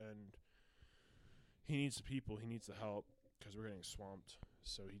he needs the people. He needs the help because we're getting swamped.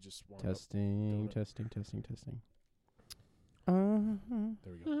 So he just wanted Testing. There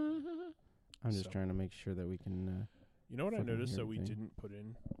we go. I'm just trying to make sure that we can. You know what I fucking noticed hear that we everything. didn't put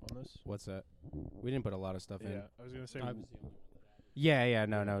in on this? What's that? We didn't put a lot of stuff in. Yeah, I was gonna say. No. Yeah.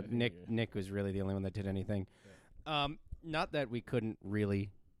 Nick was really the only one that did anything. Not that we couldn't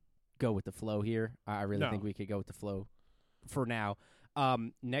really go with the flow here. I really think we could go with the flow for now.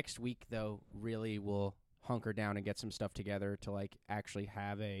 Next week, though, really we'll hunker down and get some stuff together to like actually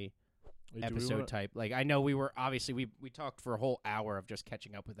have a episode type. Like I know we were obviously we talked for a whole hour of just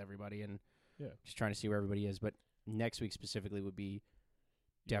catching up with everybody and just trying to see where everybody is. But next week specifically would be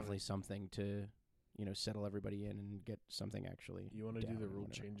definitely something to settle everybody in and get something actually. You want to do the rule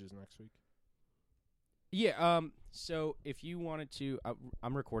changes next week? Yeah. So if you wanted to,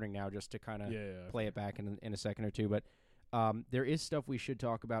 I'm recording now just to kind of play it back in a second or two. But there is stuff we should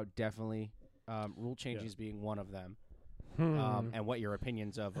talk about. Definitely, rule changes being one of them, and what your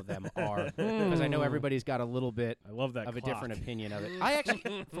opinions of them are. Because I know everybody's got a little bit. I love that of clock. a different opinion of it. I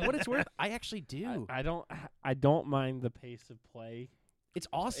actually, for what it's worth, I actually do. I don't mind the pace of play. It's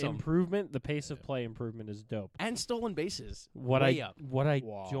awesome. Improvement. The pace of play improvement is dope. And stolen bases. What Way I up.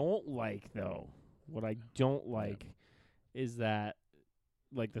 don't like though. What I don't like is that,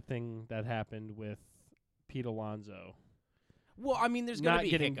 like the thing that happened with Pete Alonso. Well, I mean, there's going to be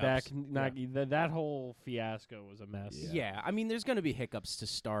hiccups. That whole fiasco was a mess. Yeah, I mean, there's going to be hiccups to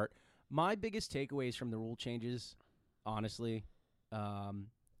start. My biggest takeaways from the rule changes, honestly,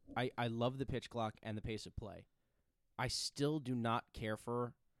 I love the pitch clock and the pace of play. I still do not care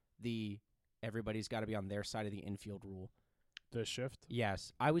for the everybody's got to be on their side of the infield rule. The shift?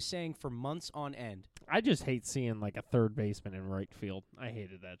 Yes. I was saying for months on end. I just hate seeing like a third baseman in right field. I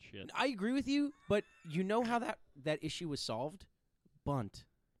hated that shit. I agree with you, but you know how that issue was solved? Bunt.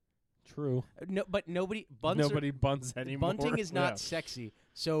 True. No, but nobody bunts anymore. Bunting is not sexy.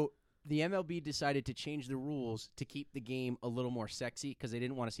 So the MLB decided to change the rules to keep the game a little more sexy because they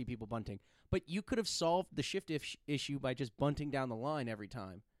didn't want to see people bunting. But you could have solved the shift issue by just bunting down the line every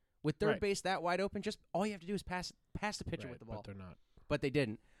time. With third base that wide open, just all you have to do is pass the pitcher with the ball. But they're not. But they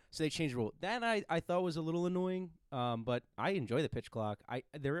didn't. So they changed the rule. That I thought was a little annoying, but I enjoy the pitch clock.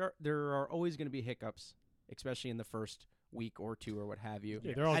 There are always going to be hiccups, especially in the first week or two or what have you.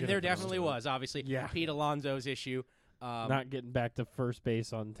 Yeah, and there definitely was, obviously. Yeah. Pete Alonso's issue. Not getting back to first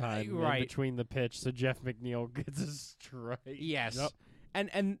base on time in between the pitch, so Jeff McNeil gets a strike. Yes. Yep.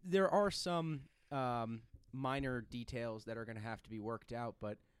 And there are some minor details that are going to have to be worked out,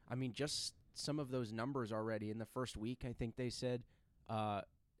 but I mean, just some of those numbers already in the first week, I think they said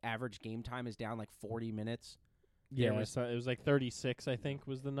average game time is down like 40 minutes. Yeah, it was like 36, I think,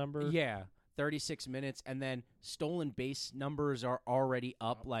 was the number. Yeah, 36 minutes. And then stolen base numbers are already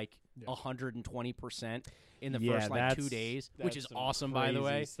up like 120% in the first 2 days, which is awesome, by the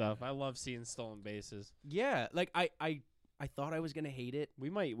way. Stuff. I love seeing stolen bases. Yeah, like I thought I was going to hate it. We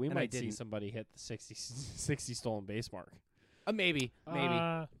might see somebody hit the 60 stolen base mark. Maybe.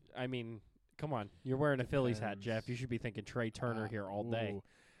 I mean, come on. You're wearing a Phillies hat, Jeff. You should be thinking Trey Turner here all day.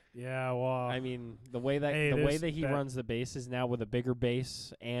 Yeah, well. I mean, the way that he runs the bases now with a bigger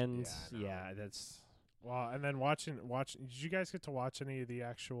base and that's. Wow, and then watching. Did you guys get to watch any of the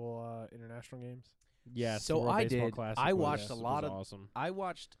actual international games? Yeah. So I did. I watched a lot of. Awesome. I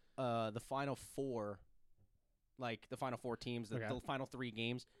watched the Final Four, like the Final Four teams, the final 3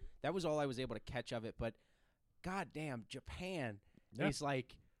 games. That was all I was able to catch of it. But goddamn, Japan. Yeah. He's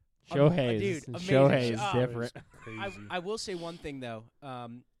like Shohei is different. I will say one thing though.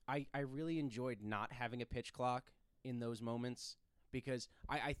 I really enjoyed not having a pitch clock in those moments because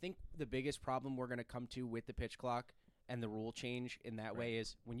I think the biggest problem we're going to come to with the pitch clock and the rule change in that way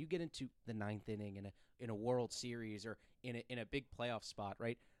is when you get into the 9th inning in a World Series or in a big playoff spot,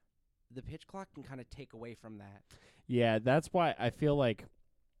 right? The pitch clock can kind of take away from that. Yeah, that's why I feel like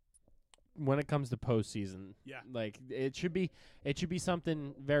when it comes to postseason, like it should be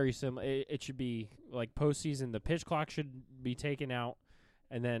something very similar. It should be like postseason. The pitch clock should be taken out,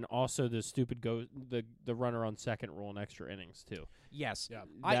 and then also the stupid the runner on second rule in extra innings too. Yes,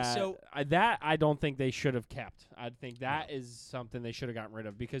 that I don't think they should have kept. I think that is something they should have gotten rid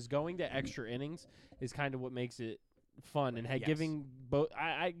of because going to extra innings is kind of what makes it fun and giving both.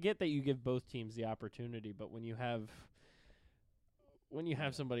 I get that you give both teams the opportunity, but when you have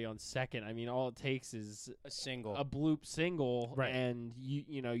somebody on second, I mean, all it takes is a bloop single, and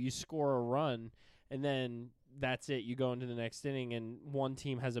you score a run, and then that's it. You go into the next inning, and one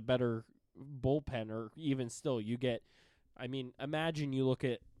team has a better bullpen, or even still, you get. I mean, imagine you look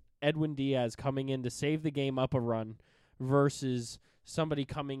at Edwin Diaz coming in to save the game up a run versus somebody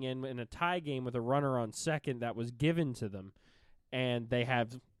coming in a tie game with a runner on second that was given to them, and they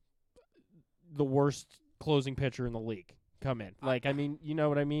have the worst closing pitcher in the league come in. Like, I mean, you know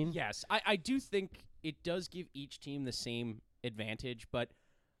what I mean? Yes. I do think it does give each team the same advantage, but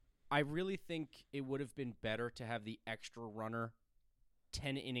I really think it would have been better to have the extra runner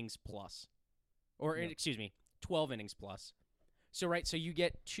 10 innings plus. Or, excuse me, 12 innings plus. So you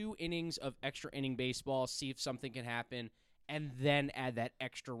get 2 innings of extra inning baseball, see if something can happen, and then add that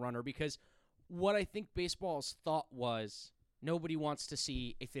extra runner. Because what I think baseball's thought was, nobody wants to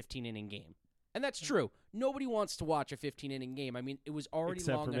see a 15-inning game. And that's true. Nobody wants to watch a 15-inning game. I mean, it was already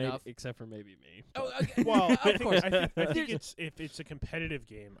long enough. Except for maybe me. Oh, okay. Well, I think it's if it's a competitive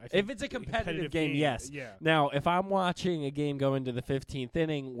game. If it's a competitive game, yes. Yeah. Now, if I'm watching a game go into the 15th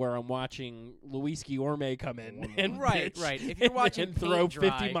inning where I'm watching Luis Guillorme come in and right. If you're watching and throw paint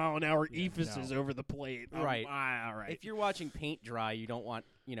dry, 50-mile-an-hour ephesus over the plate, right? All right. If you're watching paint dry, you don't want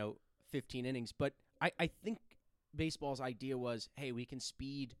 15 innings. But I think baseball's idea was, hey, we can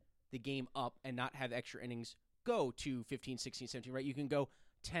speed the game up and not have extra innings go to 15, 16, 17, right? You can go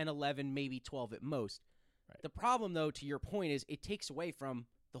 10, 11, maybe 12 at most. Right. The problem, though, to your point, is it takes away from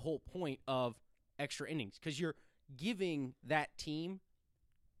the whole point of extra innings because you're giving that team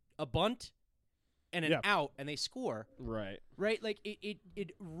a bunt and an out and they score. Right. Right? Like,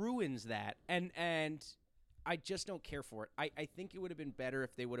 it ruins that. And I just don't care for it. I think it would have been better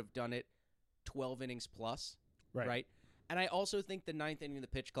if they would have done it 12 innings plus. Right? And I also think the 9th inning of the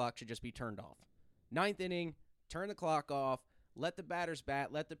pitch clock should just be turned off. 9th inning, turn the clock off, let the batters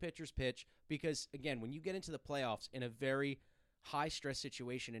bat, let the pitchers pitch. Because, again, when you get into the playoffs in a very high-stress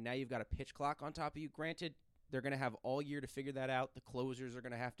situation and now you've got a pitch clock on top of you, granted, they're going to have all year to figure that out. The closers are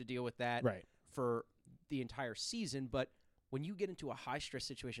going to have to deal with that for the entire season. But when you get into a high-stress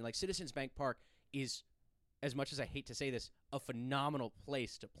situation, like Citizens Bank Park is, as much as I hate to say this, a phenomenal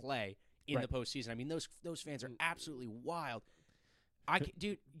place to play in the postseason. I mean, those fans are absolutely wild.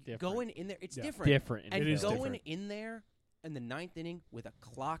 Going in there, it's different. And going in there in the 9th inning with a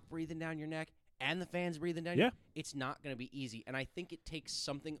clock breathing down your neck and the fans breathing down it's not going to be easy. And I think it takes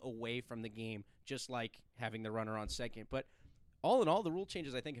something away from the game, just like having the runner on second. But all in all, the rule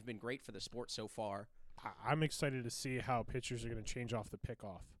changes, I think, have been great for the sport so far. I'm excited to see how pitchers are going to change off the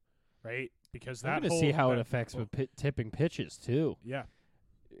pickoff, right? Because I'm going to see how it affects with tipping pitches, too. Yeah.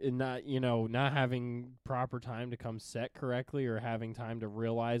 And not having proper time to come set correctly or having time to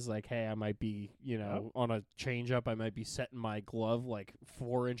realize, like, hey, I might be, on a changeup, I might be setting my glove like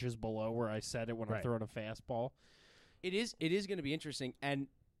 4 inches below where I set it when I'm throwing a fastball. It is going to be interesting, and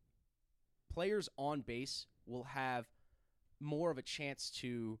players on base will have more of a chance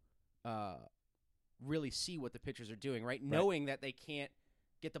to really see what the pitchers are doing, right? Knowing that they can't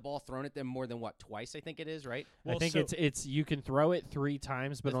get the ball thrown at them more than twice, I think it is, right? Well, I think it's you can throw it 3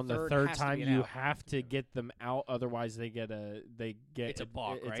 times, but on the third time you have to get them out, otherwise it's a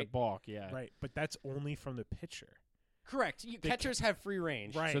balk, right? It's a balk, yeah. Right, but that's only from the pitcher. Correct. Catchers have free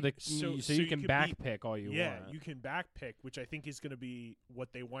range. Right. So you can back pick all you want. Yeah, you can back pick, which I think is going to be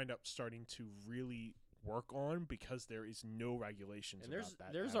what they wind up starting to really work on because there is no regulations about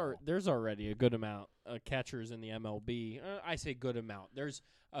that. There's already a good amount of catchers in the MLB. I say good amount. There's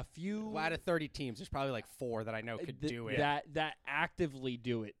a few. Well, out of 30 teams, there's probably like 4 that I know could do it. That actively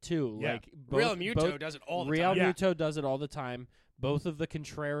do it too. Yeah. Like Real Muto does it all the Real time. Muto does it all the time. Both of the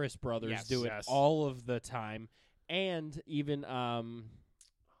Contreras brothers do it all of the time, and even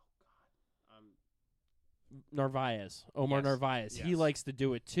Narvaez, Omar Narvaez, he likes to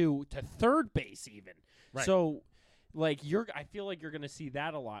do it too, to third base even. Right. So, like I feel like you're going to see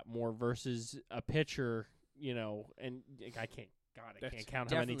that a lot more versus a pitcher, and I can't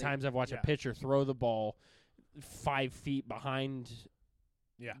count how many times I've watched a pitcher throw the ball 5 feet behind.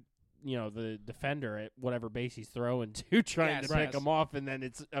 Yeah. The defender at whatever base he's throwing to, trying to pick him off, and then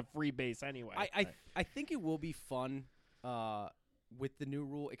it's a free base anyway. I think it will be fun with the new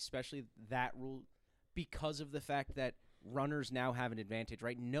rule, especially that rule, because of the fact that runners now have an advantage,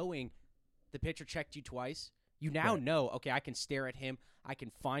 right? Knowing the pitcher checked you twice, you now know, okay, I can stare at him, I can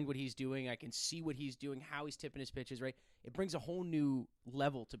find what he's doing, I can see what he's doing, how he's tipping his pitches, right? It brings a whole new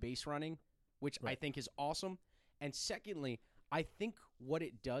level to base running, which I think is awesome. And secondly, I think what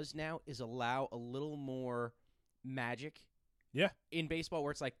it does now is allow a little more magic in baseball,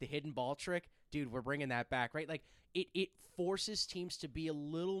 where it's like the hidden ball trick. Dude, we're bringing that back, right? Like, it forces teams to be a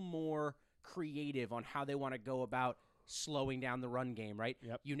little more creative on how they want to go about slowing down the run game, right?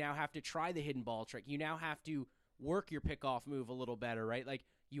 Yep. You now have to try the hidden ball trick. You now have to work your pickoff move a little better, right? Like,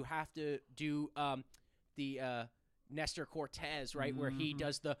 you have to do the Nestor Cortez, right, where he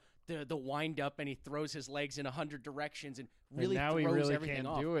does the wind up and he throws his legs in 100 directions and really and now throws he really everything can't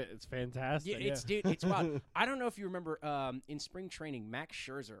off. do it. It's fantastic. Yeah, it's wild. I don't know if you remember in spring training, Max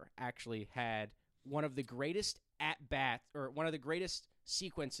Scherzer actually had one of the greatest at-bats or one of the greatest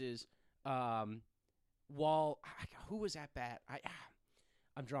sequences while who was at bat?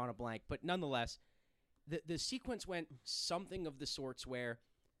 I'm drawing a blank, but nonetheless, the sequence went something of the sorts where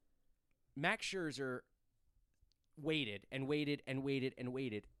Max Scherzer waited and waited and waited and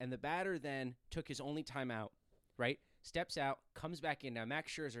waited, and the batter then took his only timeout, right? Steps out, comes back in. Now,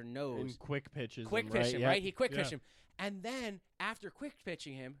 Max Scherzer knows. And quick pitches Quick him, pitch right? him, Yep. right? He quick pitched him. And then, after quick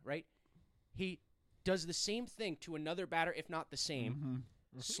pitching him, right, he does the same thing to another batter, if not the same,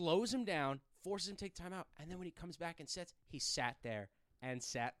 slows him down, forces him to take time out, and then when he comes back and sets, he sat there and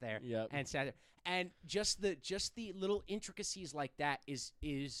sat there and sat there. And just the little intricacies like that is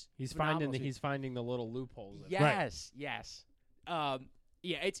he's phenomenal. finding the little loopholes. Yes, yes.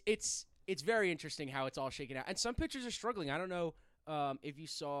 It's very interesting how it's all shaken out. And some pitchers are struggling. I don't know if you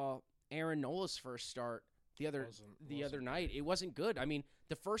saw Aaron Nola's first start the other night. It wasn't good. I mean,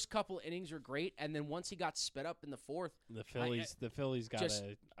 the first couple innings were great, and then once he got sped up in the fourth, the Phillies got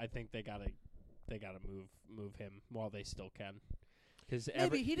to. I think they got to move him while they still can.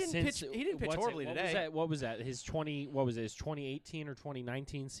 Maybe he didn't pitch. He didn't pitch horribly today. What was that? His 2018 or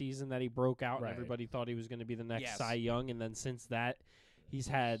 2019 season that he broke out, and everybody thought he was going to be the next Cy Young, and then since that, he's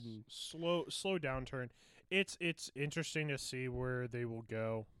had slow downturn. It's interesting to see where they will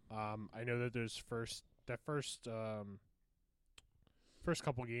go. I know that there's first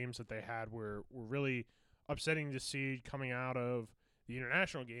couple games that they had were really upsetting to see coming out of the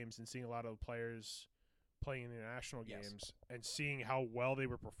international games and seeing a lot of the players playing in international games and seeing how well they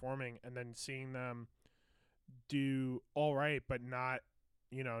were performing, and then seeing them do all right, but not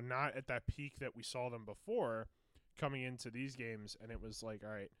at that peak that we saw them before coming into these games. And it was like,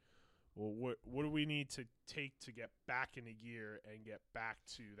 all right, well, what do we need to take to get back into gear and get back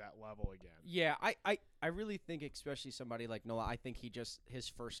to that level again? Yeah, I really think, especially somebody like Nola, I think his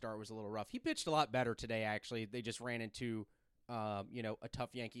first start was a little rough. He pitched a lot better today, actually. They just ran into a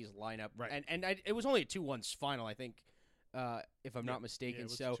tough Yankees lineup, right? And it was only a 2-1 final, I think, if I'm not mistaken.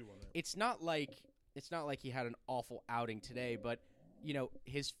 So it's not like he had an awful outing today, but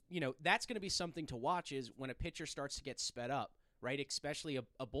that's going to be something to watch is when a pitcher starts to get sped up, right? Especially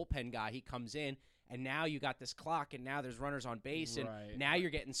a bullpen guy, he comes in, and now you got this clock, and now there's runners on base, and now you're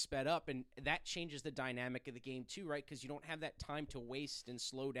getting sped up, and that changes the dynamic of the game too, right? Because you don't have that time to waste and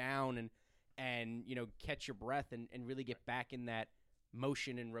slow down and catch your breath and really get back in that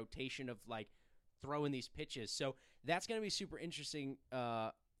motion and rotation of like throwing these pitches. So that's going to be super interesting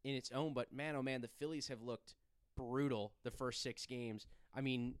in its own. But man, oh man, the Phillies have looked brutal the first 6 games. I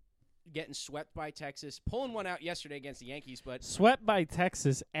mean, getting swept by Texas, pulling one out yesterday against the Yankees, but swept by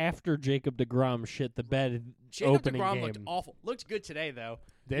Texas after Jacob deGrom shit the bed. Jacob opening deGrom game. Looked awful. Looked good today though.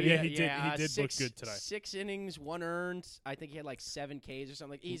 He did look good today. 6 innings, 1 earned. I think he had like 7 Ks or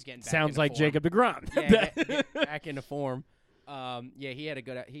something. He's getting back sounds into like form. Jacob deGrom. Yeah, back into form. He had a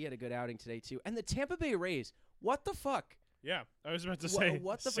good outing today too. And the Tampa Bay Rays, what the fuck? Yeah, I was about to say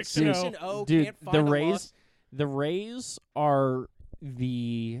what the 6-0. Dude, can't find the Rays are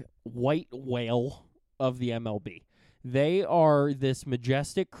the white whale of the MLB. They are this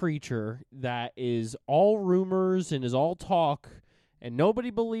majestic creature that is all rumors and is all talk, and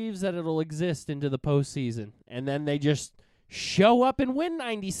nobody believes that it'll exist into the postseason. And then they just show up and win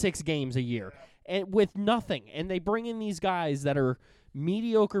 96 games a year and with nothing. And they bring in these guys that are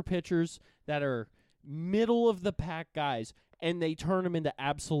mediocre pitchers, that are middle-of-the-pack guys, and they turn them into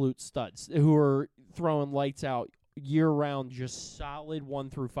absolute studs who are throwing lights out year-round, just solid 1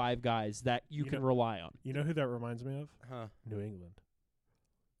 through 5 guys that you can rely on. You know who that reminds me of? Huh? New England.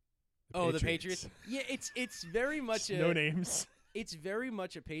 The Patriots? Yeah, it's very much no names. It's very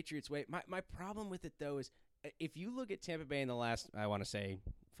much a Patriots way. My problem with it, though, is if you look at Tampa Bay in the last, I want to say,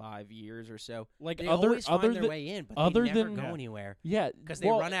 5 years or so, like they always find their way in, but they never go anywhere. Yeah, because they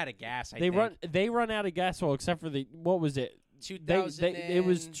run out of gas. They run out of gas. Well, except for what was it? 2000. It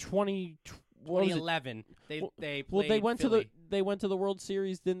was 2011. They went Philly. to the World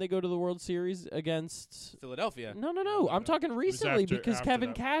Series. Didn't they go to the World Series against Philadelphia? No. I'm talking recently because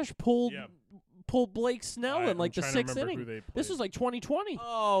Kevin Cash pulled Blake Snell in like the 6th inning. This was like 2020.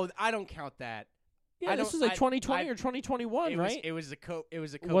 Oh, I don't count that. Yeah, this was like 2020 or 2021, right? It was the COVID.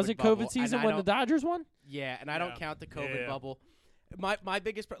 Was it bubble, COVID season when the Dodgers won? Yeah, and I don't count the COVID bubble. My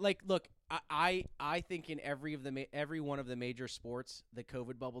biggest look, I think in every one of the major sports, the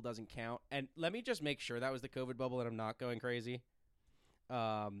COVID bubble doesn't count. And let me just make sure that was the COVID bubble and I'm not going crazy. It's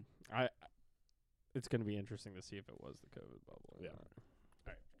going to be interesting to see if it was the COVID bubble. Yeah. All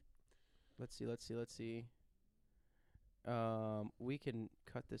right. Let's see. We can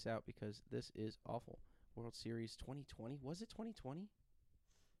cut this out because this is awful. World Series 2020. Was it 2020?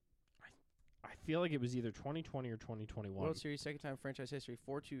 I feel like it was either 2020 or 2021. World Series, second time in franchise history,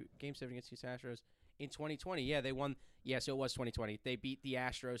 4-2 Game 7 against the Astros in 2020. Yeah, they won. Yeah, so it was 2020. They beat the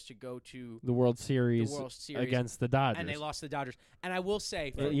Astros to go to the World Series against the Dodgers. And they lost to the Dodgers. And I will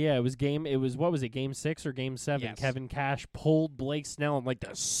say... it was what was it, Game 6 or Game 7? Yes. Kevin Cash pulled Blake Snell in, like, the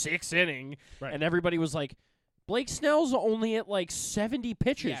 6th inning, right. And everybody was like, Blake Snell's only at, like, 70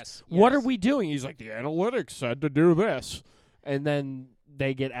 pitches. Yes. What are we doing? He's like, the analytics said to do this. And then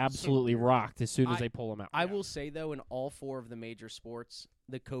they get absolutely rocked as soon as they pull him out. I will say, though, in all 4 of the major sports,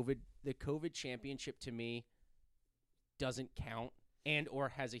 the COVID championship, to me, doesn't count and or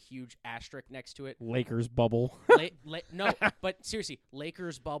has a huge asterisk next to it. Lakers bubble. No, but seriously,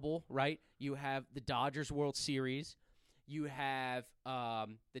 Lakers bubble, right? You have the Dodgers World Series. You have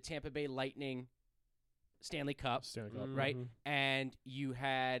the Tampa Bay Lightning Stanley Cup, right? And you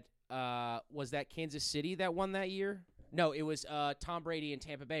had, was that Kansas City that won that year? No, it was Tom Brady and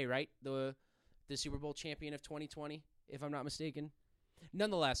Tampa Bay, right? The Super Bowl champion of 2020, if I'm not mistaken.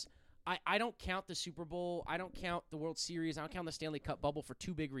 Nonetheless, I don't count the Super Bowl. I don't count the World Series. I don't count the Stanley Cup bubble for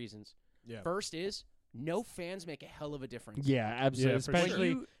 2 big reasons. Yeah. First is no fans make a hell of a difference. Yeah, absolutely.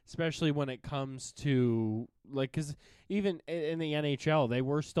 Yeah, especially when it comes to, like, because even in the NHL, they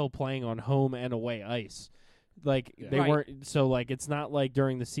were still playing on home and away ice. Like, they weren't, so, like, it's not like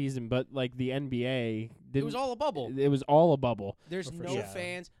during the season, but, like, the NBA it was all a bubble. It was all a bubble. There's no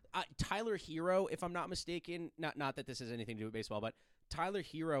fans. Tyler Hero, if I'm not mistaken, not that this has anything to do with baseball, but Tyler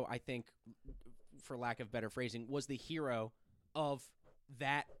Hero, I think, for lack of better phrasing, was the hero of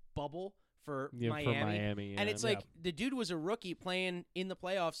that bubble for Miami. And it's like the dude was a rookie playing in the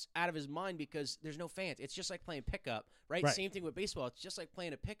playoffs out of his mind because there's no fans. It's just like playing pickup, right? Same thing with baseball. It's just like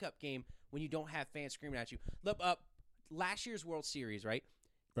playing a pickup game when you don't have fans screaming at you. Look, last year's World Series, right?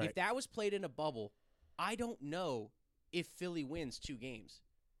 If that was played in a bubble, I don't know if Philly wins 2 games.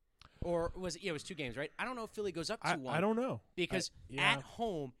 Or was it? Yeah, it was 2 games, right? I don't know if Philly goes up 2-1. I don't know. Because at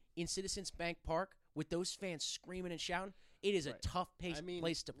home in Citizens Bank Park with those fans screaming and shouting, it is a tough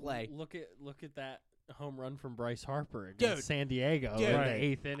place to play. Look at that home run from Bryce Harper against San Diego in the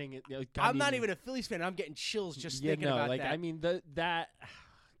 8th inning. I'm not even a Phillies fan. I'm getting chills just thinking about that. I mean,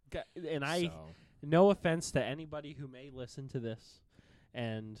 no offense to anybody who may listen to this.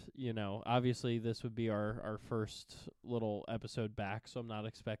 And, you know, obviously this would be our first little episode back, so I'm not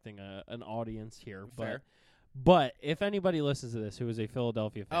expecting an audience here. Fair. But if anybody listens to this who is a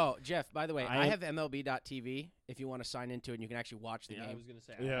Philadelphia fan. Oh, Jeff, by the way, I have MLB.TV if you want to sign into it and you can actually watch the game. I was going to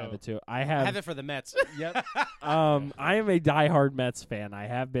say I have it too. I have it for the Mets. Yep. I am a diehard Mets fan. I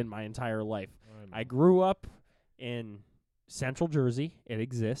have been my entire life. I grew up in Central Jersey. It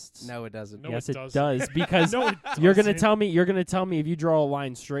exists. No, it doesn't. Yes, it does because you're going to tell me if you draw a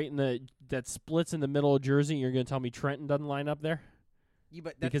line straight that splits in the middle of Jersey, you're going to tell me Trenton doesn't line up there? Yeah,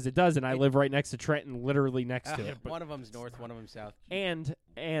 but because it does, and I live right next to Trenton, literally next to it. One of them's north, one of them's south. And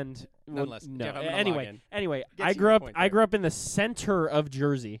nonetheless, no. Jeff, Anyway, I grew up in the center of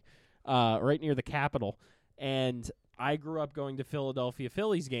Jersey, right near the Capitol, and I grew up going to Philadelphia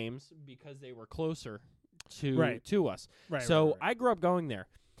Phillies games because they were closer to us. So I grew up going there.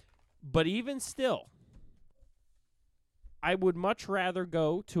 But even still, I would much rather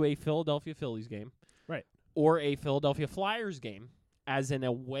go to a Philadelphia Phillies game or a Philadelphia Flyers game as an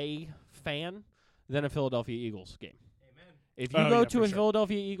away fan than a Philadelphia Eagles game. Amen. If you go to a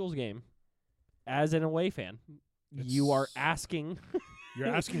Philadelphia Eagles game as an away fan, you are asking... You're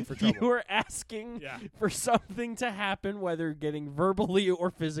asking for trouble. You are asking for something to happen, whether getting verbally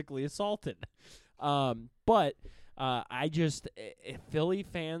or physically assaulted. But Philly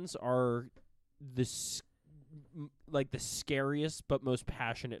fans are the scariest but most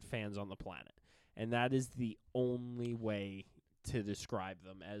passionate fans on the planet. And that is the only way to describe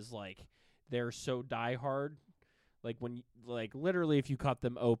them, as like they're so diehard. Like literally if you cut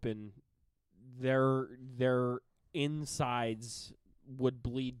them open, their insides would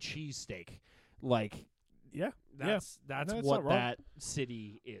bleed cheesesteak. That's what that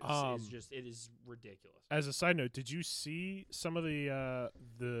city is. It is ridiculous. As a side note, did you see some of the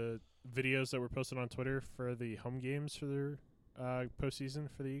videos that were posted on Twitter for the home games for their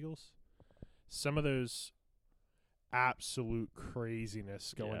postseason for the Eagles? Some of those absolute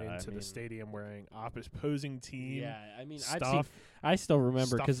craziness going into the stadium wearing opposing team. Yeah, I mean, stuff. I still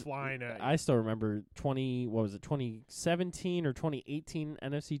remember because I still remember 2017 or 2018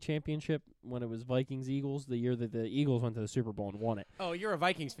 NFC Championship when it was Vikings Eagles, the year that the Eagles went to the Super Bowl and won it. Oh, you're a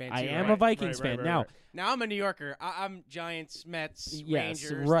Vikings fan too. I am right? a Vikings fan now. Now I'm a New Yorker. I'm Giants, Mets, Yes,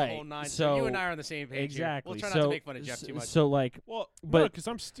 Rangers, right. the whole nine. So you and I are on the same page. Exactly. Here. We'll try not to make fun of Jeff too much. So like, but because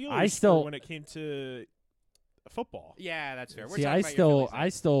I'm Steelers when it came to football. Yeah, that's fair. See, I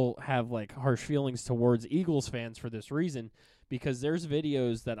still have like harsh feelings towards Eagles fans for this reason, because there's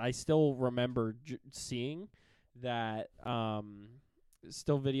videos that I still remember seeing that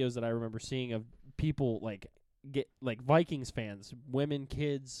still videos that I remember seeing of people like Vikings fans, women,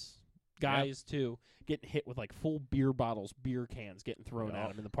 kids, guys too, getting hit with like full beer bottles, beer cans getting thrown at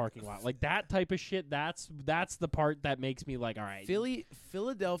them in the parking lot. Like that type of shit, that's the part that makes me like, all right.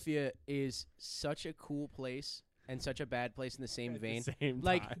 Philadelphia is such a cool place and such a bad place in the same vein.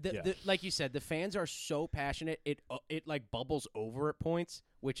 Like like you said, the fans are so passionate, it like bubbles over at points,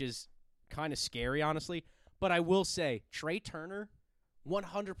 which is kind of scary, honestly. But I will say, Trey Turner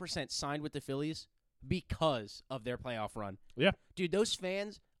 100% signed with the Phillies because of their playoff run. Yeah. Dude, those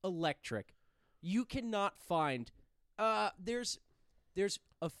fans, electric. You cannot find there's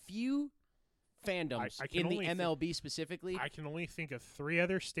a few fandoms in the MLB specifically. I can only think of 3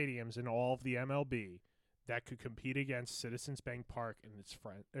 other stadiums in all of the MLB that could compete against Citizens Bank Park and its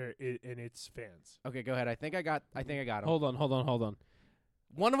fans. Okay, go ahead. I think I got him. Hold on.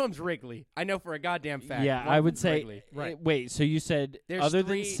 One of them's Wrigley. I know for a goddamn fact. Yeah, I would say. Wrigley. Right. Wait, so you said There's other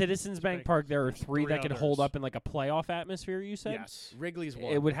 3 than Citizens Bank Park, there are 3 that could hold up in like a playoff atmosphere. You said Yes. Wrigley's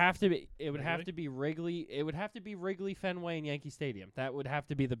one. it would have to be. It would have to be Wrigley. It would have to be Wrigley, Fenway, and Yankee Stadium. That would have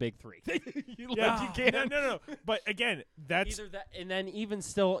to be the big 3. Yeah. No. But again, that's either that, and then even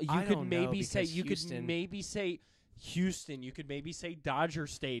still, I you could don't know, maybe say Houston- Houston. You could maybe say Dodger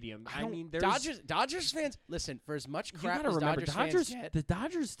Stadium. I mean, there's Dodgers fans. Listen, for as much You crap gotta as remember, Dodgers fans get, the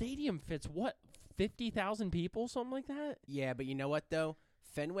Dodgers Stadium fits what 50,000 people, something like that. yeah, but you know what though?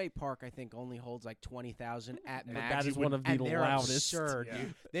 Fenway Park, I think, only holds like 20,000 at But max. that is one of the and they're loudest. absurd, Yeah.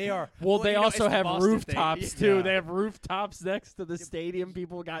 dude. They are. Well, they you know, also it's the have Boston rooftops thing. too. Yeah. They have rooftops next to the stadium.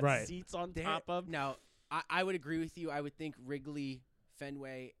 People got Right. seats on They're- top of. Now, I would agree with you. I would think Wrigley,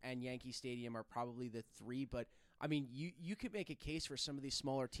 Fenway, and Yankee Stadium are probably the 3. But I mean, you could make a case for some of these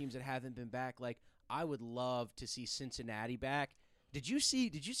smaller teams that haven't been back. Like, I would love to see Cincinnati back. Did you see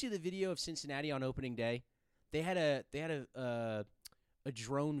the video of Cincinnati on opening day? They had a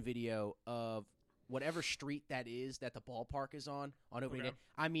drone video of whatever street that is that the ballpark is on opening day.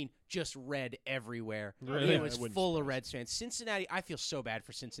 I mean, just red everywhere. Really? It was I wouldn't full of surprise Reds fans. Cincinnati, I feel so bad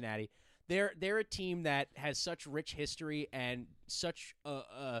for Cincinnati. They're a team that has such rich history and such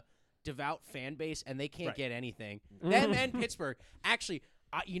a devout fan base, and they can't get anything. Them and Pittsburgh. Actually,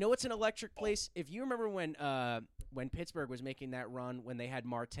 you know what's an electric place? If you remember when Pittsburgh was making that run, when they had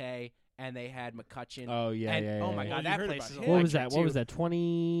Marte and they had McCutcheon. Oh yeah, and, yeah. oh my yeah. God, Well, you that heard place about is him. electric What was that? too. What was that?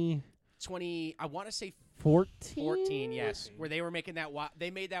 20. I want to say 14. 14, yes, where they were making that. They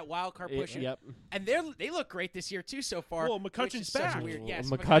made that wild card push. Yep. And they look great this year too so far. Well, which McCutcheon's is such a back. weird, yes,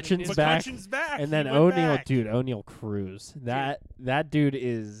 McCutcheon's back. McCutcheon's back. And then He went O'Neal, back. dude, O'Neal Cruz. That dude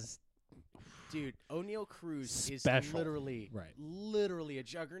is Dude, O'Neal Cruz Special. is literally a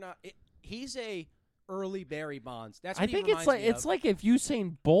juggernaut. He's a early Barry Bonds. That's I what he think it's reminds like me it's of. like if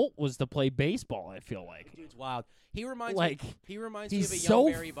Usain Bolt was to play baseball. I feel like Dude's wild. He reminds Like, me. He reminds me he's of a young so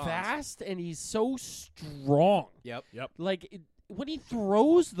Barry Bonds. fast and he's so strong. Yep. Like when he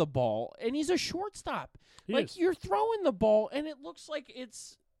throws the ball, and he's a shortstop. He Like is. you're throwing the ball, and it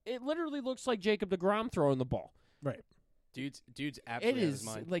literally looks like Jacob deGrom throwing the ball. Dude's It absolutely out of his is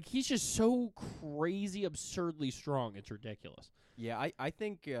mind. like he's just so crazy, absurdly strong. It's ridiculous. Yeah, I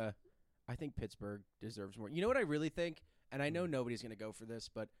think Pittsburgh deserves more. You know what I really think, and I know nobody's going to go for this,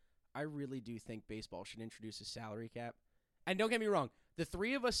 but I really do think baseball should introduce a salary cap. And don't get me wrong, the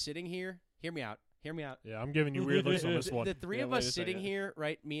 3 of us sitting here, hear me out. Yeah, I'm giving you weird looks on this one. The 3 Yeah, of wait us a sitting second. here,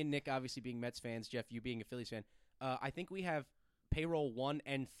 right? Me and Nick obviously being Mets fans, Jeff, you being a Phillies fan. I think we have payroll 1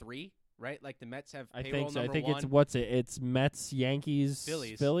 and 3, right? Like the Mets have I payroll think so. I number think 1. it's Mets, Yankees,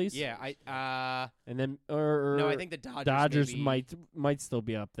 Phillies. Yeah, and then or no, I think the Dodgers. Dodgers maybe. might still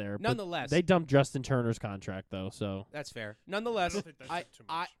be up there. but Nonetheless, they dumped Justin Turner's contract though, so that's fair. Nonetheless, I don't think that's too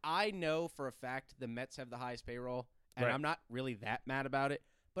much. I know for a fact the Mets have the highest payroll, and Right. I'm not really that mad about it.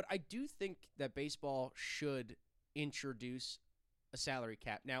 But I do think that baseball should introduce a salary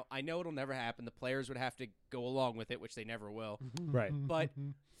cap. Now, I know it'll never happen. The players would have to go along with it, which they never will. Right. But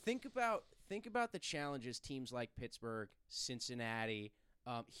think about the challenges teams like Pittsburgh, Cincinnati,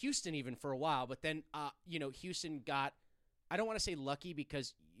 Houston even for a while, but then Houston got, I don't want to say lucky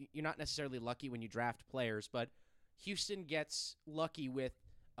because you're not necessarily lucky when you draft players, but Houston gets lucky with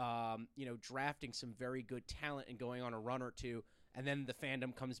drafting some very good talent and going on a run or two, and then the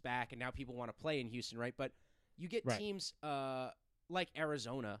fandom comes back and now people want to play in Houston, right? But you get teams like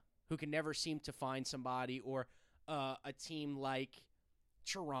Arizona who can never seem to find somebody, or a team like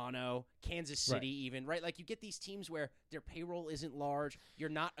Toronto, Kansas City even, right? Like you get these teams where their payroll isn't large. You're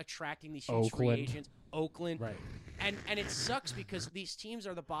not attracting these huge free agents. Oakland. Right. And it sucks because these teams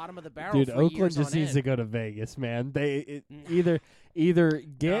are the bottom of the barrel. Dude, for Oakland years just on needs end. to go to Vegas, man. Either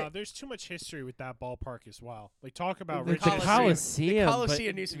get there's too much history with that ballpark as well. Like talk about the Coliseum. Coliseum. The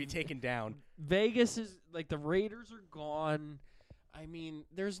Coliseum needs to be taken down. Vegas is like the Raiders are gone. I mean,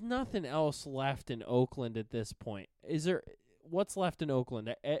 there's nothing else left in Oakland at this point. Is there? What's left in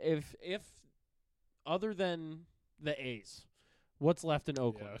Oakland? If other than the A's, what's left in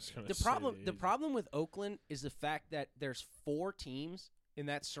Oakland? Yeah, the problem with Oakland is the fact that there's 4 teams in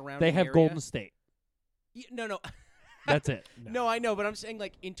that surrounding They have area. Golden State. No. That's it. No, I know, but I'm saying,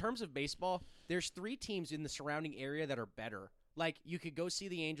 like, in terms of baseball, there's 3 teams in the surrounding area that are better. Like, you could go see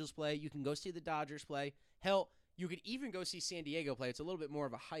the Angels play. You can go see the Dodgers play. Hell, you could even go see San Diego play. It's a little bit more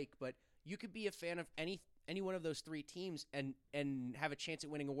of a hike, but you could be a fan of any one of those 3 teams and have a chance at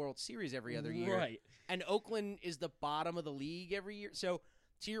winning a World Series every other year. Right. And Oakland is the bottom of the league every year. So,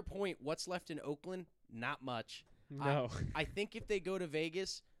 to your point, what's left in Oakland? Not much. No. I think if they go to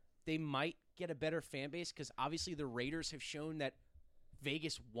Vegas, they might get a better fan base because obviously the Raiders have shown that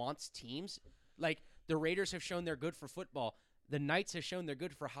Vegas wants teams. Like, the Raiders have shown they're good for football. The Knights have shown they're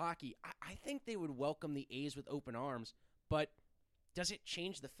good for hockey. I think they would welcome the A's with open arms, but does it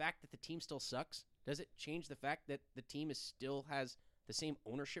change the fact that the team still sucks? Does it change the fact that the team still has the same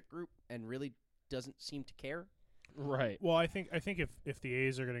ownership group and really doesn't seem to care? Right. Well, I think if the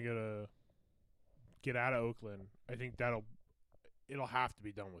A's are going to get out of Oakland, I think it'll have to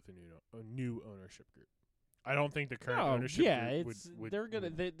be done with a new ownership group. I don't think the current ownership group would. They're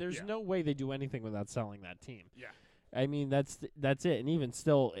gonna. There's no way they do anything without selling that team. Yeah. I mean, that's it. And even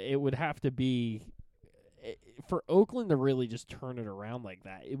still, it would have to be for Oakland to really just turn it around like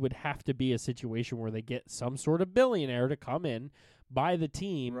that. It would have to be a situation where they get some sort of billionaire to come in, buy the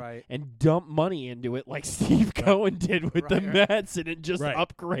team, and dump money into it like Steve Cohen did with the Mets, and it just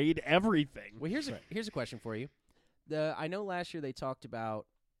upgrade everything. Well, here's a question for you. I know last year they talked about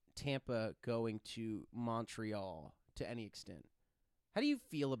Tampa going to Montreal to any extent. How do you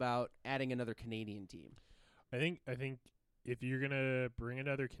feel about adding another Canadian team? I think if you're gonna bring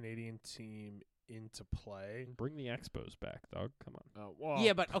another Canadian team into play, bring the Expos back, dog. Come on. Well,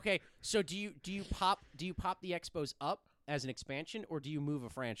 yeah, but okay. So do you pop the Expos up as an expansion, or do you move a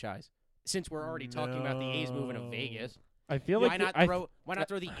franchise? Since we're already talking about the A's moving to Vegas, I feel why not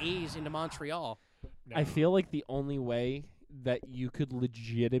throw the A's into Montreal? No. I feel like the only way that you could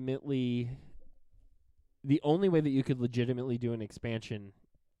legitimately do an expansion,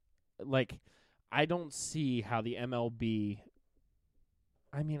 like, I don't see how the MLB.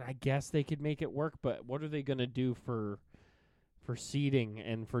 I mean, I guess they could make it work, but what are they going to do for seeding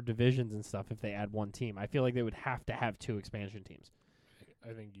and for divisions and stuff if they add one team? I feel like they would have to have 2 expansion teams.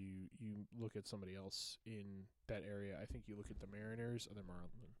 I think you look at somebody else in that area. I think you look at the Mariners or the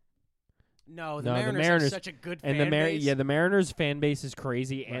Marlins. No, the Mariners have such a good fan base. Yeah, the Mariners fan base is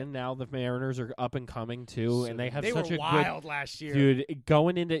crazy, and now the Mariners are up and coming too, and they have such a good. They were wild last year, dude.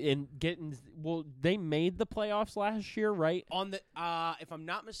 Going into and getting they made the playoffs last year, right? On the if I'm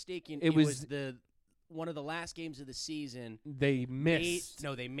not mistaken, it was the one of the last games of the season. They missed.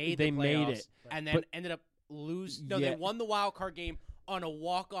 They made the playoffs, made it, and then ended up losing. No, they won the wild card game on a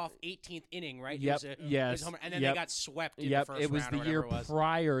walk-off 18th inning, right? Yep. And then they got swept in the first round. It was the year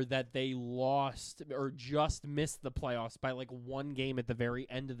prior that they lost or just missed the playoffs by like 1 game at the very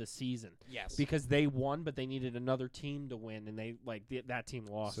end of the season. Yes. Because they won, but they needed another team to win, and they that team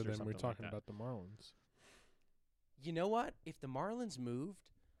lost. So or then something we're talking like that. about the Marlins. You know what? If the Marlins moved,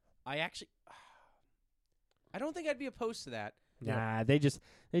 I don't think I'd be opposed to that. Nah, they just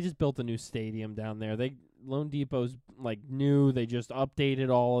built a new stadium down there. Lone Depot's like new. They just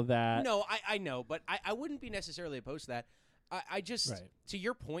updated all of that. No, I know, but I wouldn't be necessarily opposed to that. I just to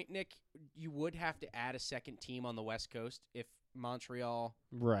your point, Nick, you would have to add a second team on the West Coast if Montreal.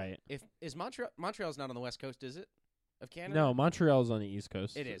 Right. If Montreal's not on the West Coast, is it? Of Canada? No, Montreal's on the East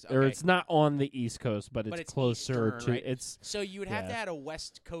Coast. It is. Or it's not on the East Coast, but it's closer Eastern, to right? it's. So you would have to add a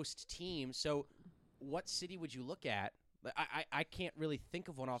West Coast team. So what city would you look at? I can't really think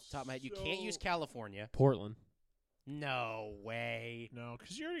of one off the top of my head. You can't use California. Portland. No way. No,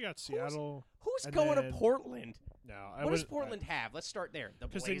 because you already got Seattle. Who's going to Portland? No. What does Portland have? Let's start there. The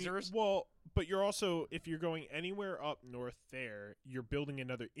Blazers? But you're also, if you're going anywhere up north there, you're building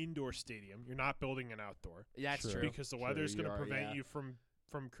another indoor stadium. You're not building an outdoor. That's true. Because the weather's going to prevent you from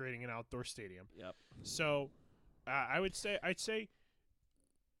creating an outdoor stadium. Yep. So, I'd say.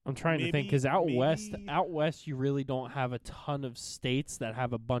 I'm trying to think, because out west, you really don't have a ton of states that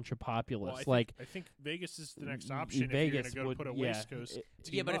have a bunch of populace. I think Vegas is the next option Vegas if you're going to put a West Coast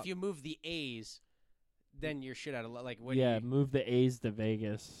team but up. if you move the A's, then you're shit out of luck. Move the A's to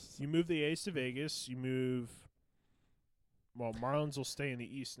Vegas. You move the A's to Vegas. You move. Well, Marlins will stay in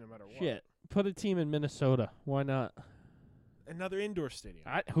the East no matter what. Shit, put a team in Minnesota. Why not? Another indoor stadium.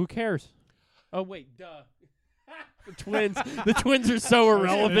 Who cares? Oh wait, duh. The Twins are so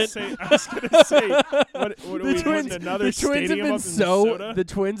irrelevant. I was gonna say, what are we putting another stadium up in Minnesota? The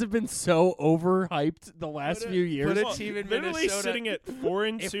Twins have been so overhyped the last few years. Put a team in literally Minnesota. Sitting at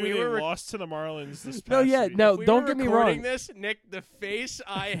 4-2, we they were lost to the Marlins this past week. No, if we don't were get me recording wrong. This, Nick, the face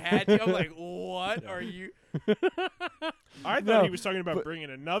I had, I'm like, what are you? I thought he was talking about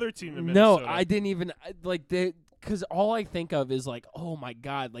bringing another team to Minnesota. No, I didn't even because all I think of is like, oh my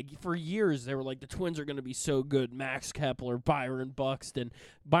god, like for years they were like the Twins are going to be so good. Max Kepler, Byron Buxton.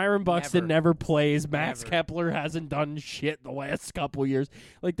 Byron Buxton never plays. Max Kepler hasn't done shit the last couple years.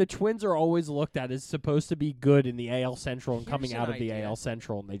 Like the Twins are always looked at as supposed to be good in the AL Central and coming out of the AL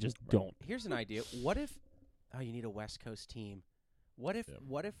Central, and they just don't. Here's an idea. What if? Oh, you need a West Coast team. What if?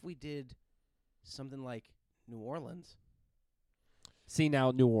 What if we did something like New Orleans? See,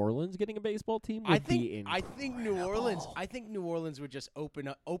 now New Orleans getting a baseball team would be incredible. I think New Orleans would just open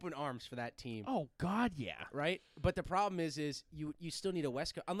arms for that team. Oh God, yeah. Right? But the problem is you still need a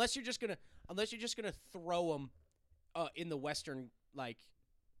West Coast unless you're just gonna throw them in the Western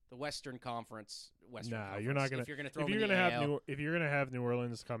the Western Conference. You're not gonna. If you're gonna have New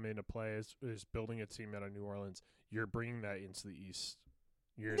Orleans come into play as building a team out of New Orleans, you're bringing that into the East.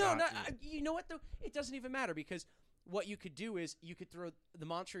 You know what though? It doesn't even matter because what you could do is you could throw the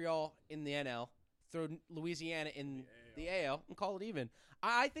Montreal in the NL, throw Louisiana in the AL, and call it even.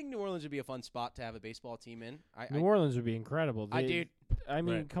 I think New Orleans would be a fun spot to have a baseball team in. New Orleans would be incredible. I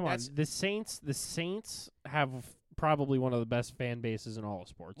mean, come on. The Saints have probably one of the best fan bases in all of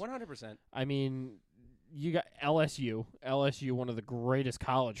sports. 100%. I mean, you got LSU, one of the greatest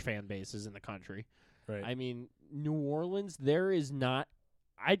college fan bases in the country. Right. I mean, New Orleans, there is not.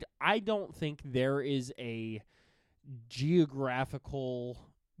 I don't think there is a geographical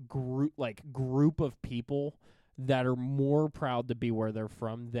group of people that are more proud to be where they're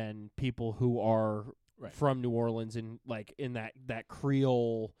from than people who are from New Orleans and in that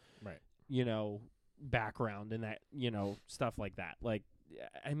Creole background and that stuff like that.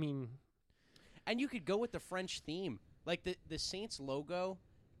 I mean, and you could go with the French theme. Like the Saints logo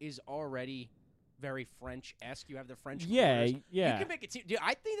is already very French-esque. You have the French colors. You can make it. Dude,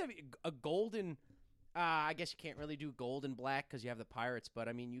 I think that'd be a golden. I guess you can't really do gold and black because you have the Pirates, but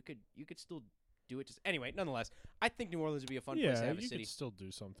I mean, you could still do it. Anyway, nonetheless, I think New Orleans would be a fun place to have a city. You could still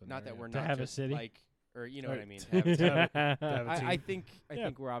do something. Not that we're to not have just a city, or you know what I mean. I think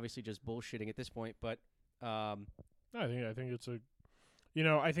we're obviously just bullshitting at this point, but I think it's a,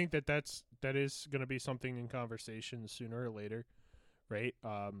 I think that is going to be something in conversation sooner or later, right?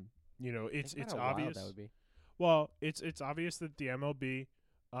 It's obvious. That would be. Well, it's obvious that the MLB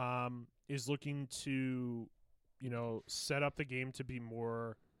is looking to, set up the game to be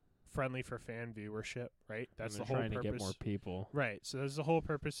more friendly for fan viewership, right? That's the whole purpose. Trying to get more people. Right. So that's the whole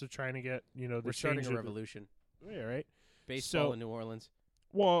purpose of trying to get, we're starting a revolution. Yeah, right. Baseball in New Orleans.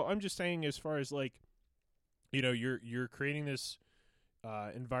 Well, I'm just saying as far as you're creating this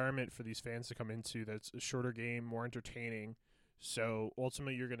environment for these fans to come into that's a shorter game, more entertaining. So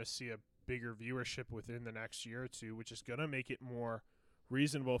ultimately you're going to see a bigger viewership within the next year or two, which is going to make it more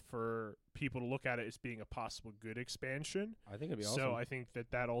reasonable for people to look at it as being a possible good expansion. I think it'd be awesome. So I think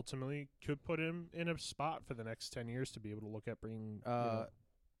that ultimately could put him in a spot for the next 10 years to be able to look at bringing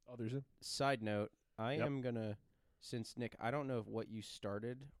others in. Side note, I am going to, since Nick, I don't know what you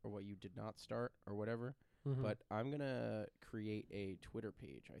started or what you did not start or whatever, but I'm going to create a Twitter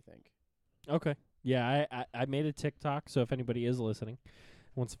page, I think. Okay. Yeah, I made a TikTok, so if anybody is listening,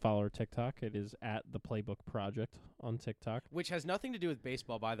 wants to follow our TikTok, it is at the Playbook Project on TikTok. Which has nothing to do with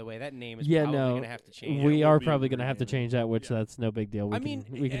baseball, by the way. That name is probably going to have to change. We are probably going to have to change that, which that's no big deal. We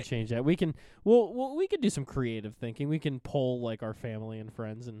can change that. We can we can do some creative thinking. We can poll our family and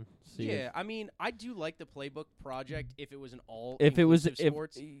friends and see. Yeah, I do like the Playbook Project if it was an all if it was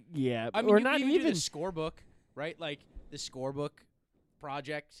sports. Or not even the scorebook, right? Like the scorebook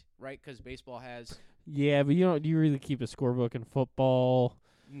project, right? Because baseball has. Yeah, but you really keep a scorebook in football.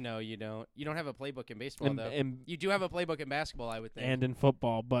 No, you don't. You don't have a playbook in baseball, though. And You do have a playbook in basketball, I would think. and in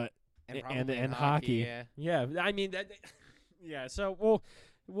football, but and and hockey. Yeah, I mean that. Yeah, so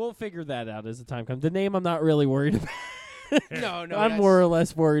we'll figure that out as the time comes. The name I'm not really worried about. No, I'm more or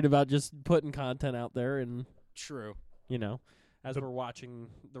less worried about just putting content out there and true. As we're watching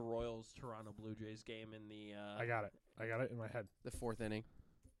the Royals Toronto Blue Jays game in the I got it in my head. The 4th inning.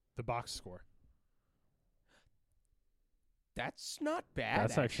 The box score. That's not bad.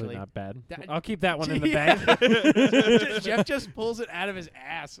 That's actually not bad. That- I'll keep that one in the bank. Jeff just pulls it out of his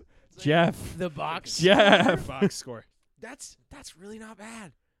ass. It's Jeff. The box. Jeff. Box score. That's really not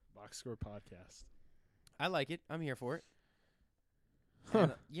bad. Box score podcast. I like it. I'm here for it. Huh.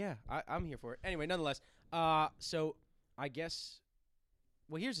 And, yeah, I'm here for it. Anyway, nonetheless, so I guess,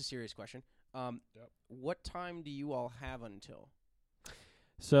 well, here's a serious question. What time do you all have until?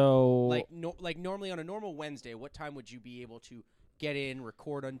 So Like normally on a normal Wednesday, what time would you be able to get in,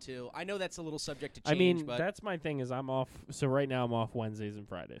 record until? I know that's a little subject to change. I mean, but that's my thing is I'm off. So right now I'm off Wednesdays and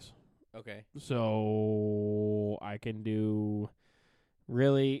Fridays. okay. So I can do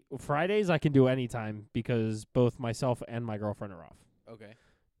really Fridays I can do anytime because both myself and my girlfriend are off. Okay.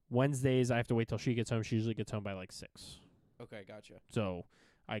 Wednesdays I have to wait till she gets home. She usually gets home by like 6. Okay, gotcha. So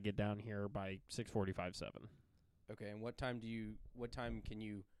I get down here by 6:45, 7. Okay, and what time can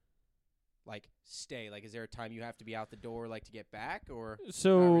you like stay? Like, is there a time you have to be out the door like to get back, or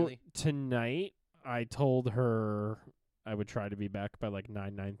So not really? tonight I told her I would try to be back by like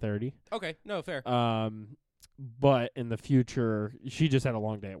 9:30. Okay, no, fair. But in the future, she just had a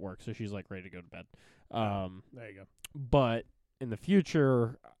long day at work, so she's like ready to go to bed. There you go. But in the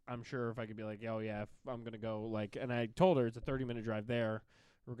future, I'm sure if I could be like, oh yeah, if I'm gonna go like, and I told her it's a 30-minute drive there.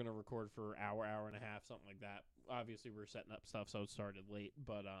 We're gonna record for hour and a half, something like that. Obviously, we're setting up stuff, so it started late.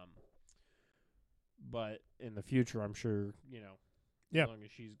 But in the future, I'm sure as long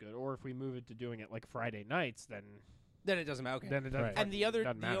as she's good, or if we move it to doing it like Friday nights, then it doesn't matter. Okay. then it doesn't. Right. And the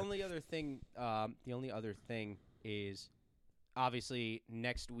matter. only other thing is obviously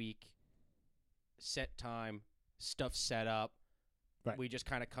next week, set time, stuff set up. Right. We just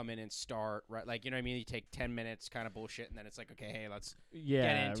kind of come in and start, right? Like, you know what I mean? You take 10 minutes, kind of bullshit, and then it's like, okay, hey, let's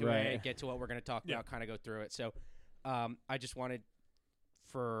get into it, get to what we're going to talk about, kind of go through it. So I just wanted,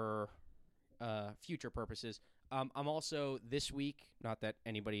 for future purposes, I'm also this week, not that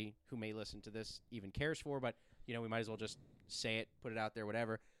anybody who may listen to this even cares for, but, we might as well just say it, put it out there,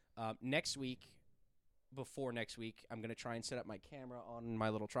 whatever. Next week, before next week, I'm going to try and set up my camera on my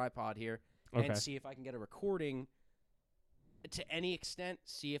little tripod here and see if I can get a recording to any extent,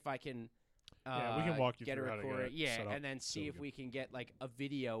 see if I can we can walk you get a through how to recording. get it Yeah, set up and then see so if we can get like a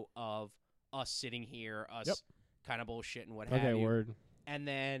video of us sitting here, us Yep. kind of bullshit and what have Okay, you. word. And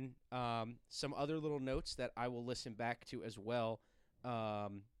then some other little notes that I will listen back to as well.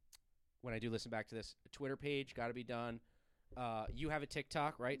 When I do listen back to this, a Twitter page got to be done. You have a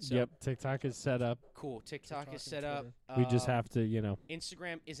TikTok, right? So Yep, TikTok is set up. Cool. TikTok is and set up. We just have to,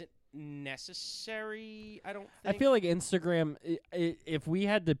 Instagram isn't necessary, I don't I think. feel like Instagram, if we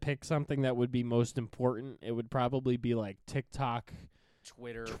had to pick something that would be most important, it would probably be like TikTok,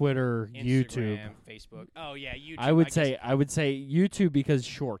 Twitter, YouTube, Instagram, Facebook. Oh yeah, YouTube. I would say YouTube because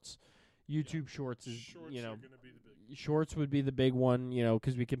Shorts. YouTube Shorts is Shorts are gonna be the big. Shorts would be the big one,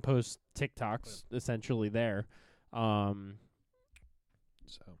 because we can post TikToks essentially there. But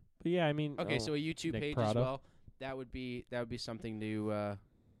yeah, I mean, okay, so a YouTube Nick page Prado. as well. That would be something to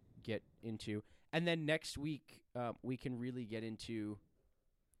get into. And then next week we can really get into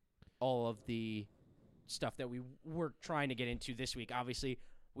all of the stuff that we were trying to get into this week. Obviously,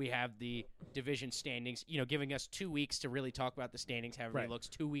 we have the division standings, giving us 2 weeks to really talk about the standings, how everybody looks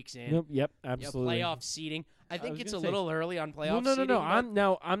 2 weeks in. Yep, absolutely. Playoff seeding. I think was it's a gonna say- little early on playoff No.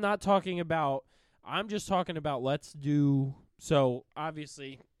 seeding. I'm not talking about. I'm just talking about. Let's do. So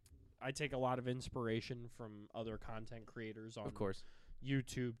obviously, I take a lot of inspiration from other content creators on Of course.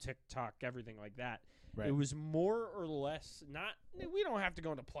 YouTube, TikTok, everything like that. Right. It was more or less not. We don't have to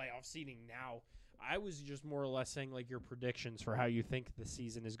go into playoff seeding now. I was just more or less saying like your predictions for how you think the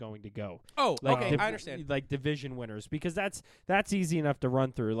season is going to go. Oh, Like okay, I understand. Like division winners, because that's easy enough to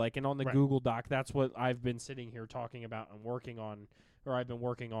run through. Like, and on the Right. Google Doc, that's what I've been sitting here talking about and working on, or I've been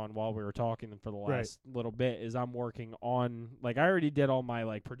working on while we were talking for the last little bit. Is I'm working on, like, I already did all my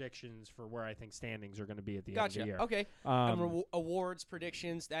like predictions for where I think standings are going to be at the end of the year. Okay. Awards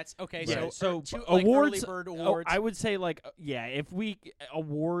predictions. That's okay. Right. So So like awards, early bird awards. I would say like if we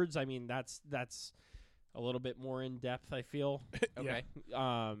awards. I mean that's a little bit more in depth, I feel. Okay.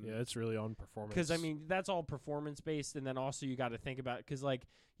 Yeah, it's really on performance. Because, I mean, that's all performance-based, and then also you got to think about, because, like,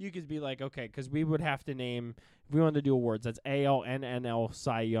 you could be like, okay, because we would have to name, if we wanted to do awards, that's ALNNL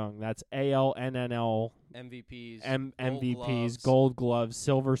Cy Young, that's ALNNL MVPs, MVPs, Gold Gloves,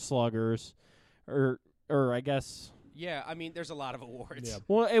 Silver Sluggers, or I guess... Yeah, I mean, there's a lot of awards. Yeah.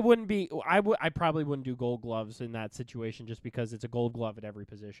 Well, it wouldn't be. I probably wouldn't do Gold Gloves in that situation, just because it's a Gold Glove at every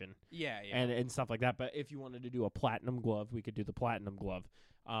position. Yeah. And stuff like that. But if you wanted to do a Platinum Glove, we could do the Platinum Glove.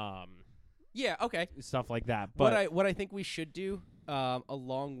 Yeah. Okay. Stuff like that. But what I think we should do,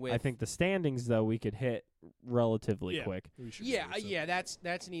 along with, I think the standings though we could hit relatively quick. Yeah. That's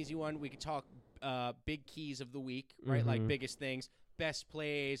an easy one. We could talk big keys of the week, right? Like biggest things, best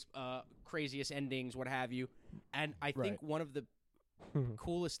plays, craziest endings, what have you. And I think one of the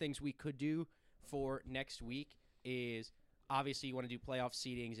coolest things we could do for next week is, obviously you want to do playoff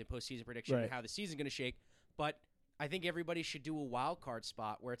seedings and postseason prediction and how the season's going to shake, but I think everybody should do a wild card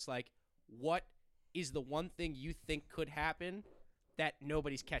spot where it's like, what is the one thing you think could happen that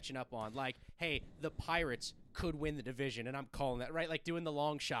nobody's catching up on? Like, hey, the Pirates could win the division, and I'm calling that, right? Like doing the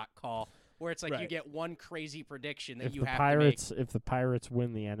long shot call where it's like you get one crazy prediction that you have to make. If the Pirates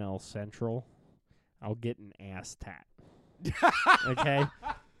win the NL Central, I'll get an ass tat. Okay?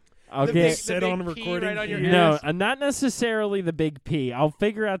 I'll get sit on recording. Right on your no, not necessarily the big P. I'll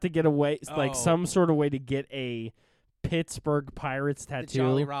figure out to get a way, like some sort of way to get a Pittsburgh Pirates tattoo. The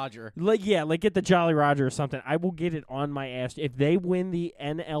Jolly Roger. Like get the Jolly Roger or something. I will get it on my ass. If they win the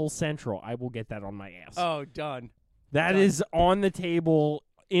NL Central, I will get that on my ass. Oh, done. That is on the table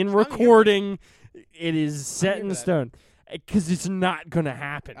in recording. It is set in stone. Because it's not going to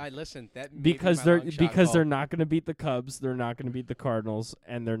happen. Listen, that because they're not going to beat the Cubs, they're not going to beat the Cardinals,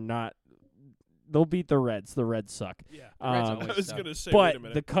 and they'll beat the Reds. The Reds suck. Yeah, the Reds I was going to say, but wait a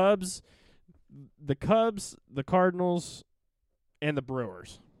minute. the Cubs, the Cardinals, and the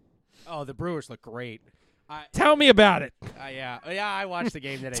Brewers. Oh, the Brewers look great. Tell me about it. Yeah, I watched the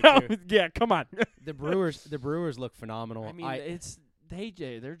game today too. Yeah, come on. The Brewers look phenomenal. I mean,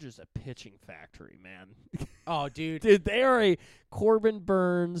 they're just a pitching factory, man. Oh, dude. Dude, they are a Corbin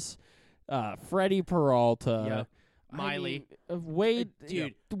Burns, Freddie Peralta, Miley. Wade.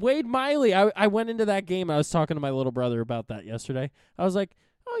 Dude. Wade Miley. I went into that game. I was talking to my little brother about that yesterday. I was like,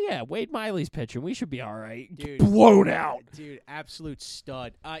 oh, yeah, Wade Miley's pitching. We should be all right. Dude. Blown out. Dude, absolute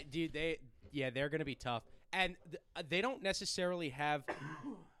stud. Dude, they're going to be tough. And they don't necessarily have,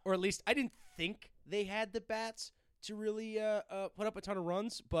 or at least I didn't think they had the bats to really put up a ton of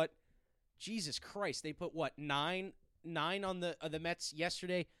runs, but Jesus Christ, they put nine on the Mets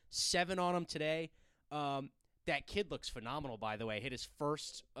yesterday, 7 on them today. That kid looks phenomenal, by the way. Hit his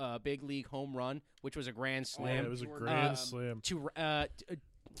first big league home run, which was a grand slam. Yeah, it was a grand slam.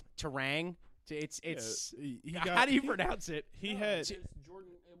 Terang. It's got, how do you pronounce it? He had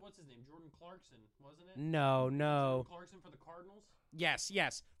Jordan. What's his name? Jordan Clarkson, wasn't it? No. Jordan Clarkson for the Cardinals.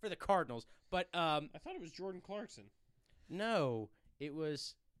 Yes, for the Cardinals. But I thought it was Jordan Clarkson. No, it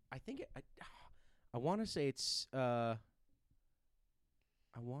was. I think I want to say it's.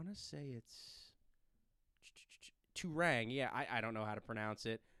 Turang. Yeah, I don't know how to pronounce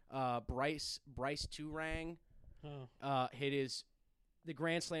it. Bryce Turang. Hit the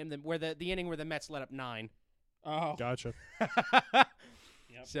grand slam the inning where the Mets let up 9. Oh, gotcha.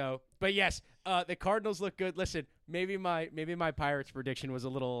 Yep. So, but yes, the Cardinals look good. Listen, maybe my Pirates prediction was a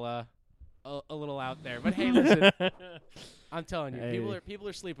little out there, but hey, listen, I'm telling you, people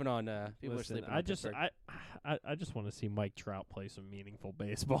are sleeping on I just want to see Mike Trout play some meaningful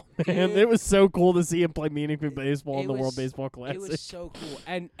baseball. Man, it was so cool to see him play meaningful baseball in the World Baseball Classic. It was so cool,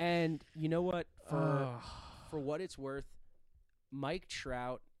 and you know what? For what it's worth, Mike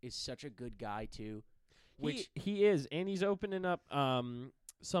Trout is such a good guy too. He is, and he's opening up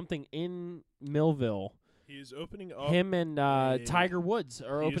something in Millville. He's opening up. Him and Tiger Woods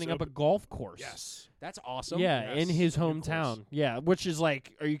are opening up a golf course. Yes, that's awesome. Yeah, in his hometown. Yeah, which is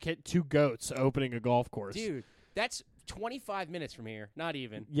like, are you kidding? 2 goats opening a golf course, dude. That's 25 minutes from here. Not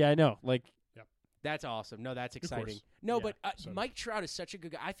even. Yeah, I know. Like, that's awesome. No, that's exciting. No, but Mike Trout is such a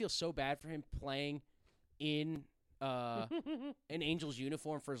good guy. I feel so bad for him playing in an Angels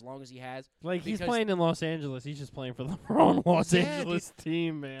uniform for as long as he has. Like, he's playing in Los Angeles. He's just playing for the wrong Los Angeles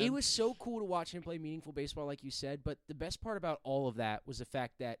team, man. It was so cool to watch him play meaningful baseball, like you said. But the best part about all of that was the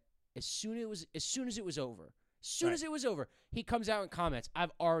fact that as soon as it was over, he comes out and comments,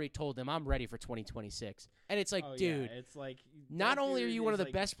 "I've already told them I'm ready for 2026." And it's like, dude, it's like, not only are you one of the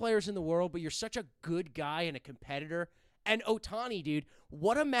best players in the world, but you're such a good guy and a competitor. And Ohtani, dude,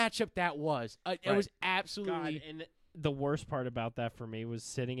 what a matchup that was. It was absolutely. God, and the worst part about that for me was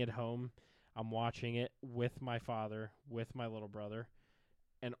sitting at home. I'm watching it with my father, with my little brother,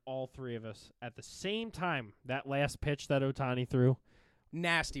 and all three of us at the same time, that last pitch that Ohtani threw.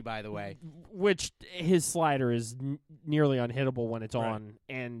 Nasty, by the way. Which his slider is nearly unhittable when it's on.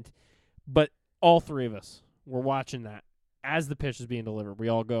 But all three of us were watching that. As the pitch is being delivered, we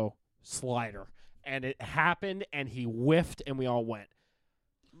all go, slider. And it happened, and he whiffed, and we all went,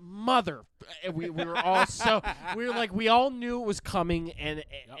 mother. We were all we were like, we all knew it was coming, and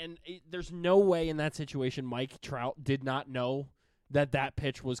there's no way in that situation Mike Trout did not know that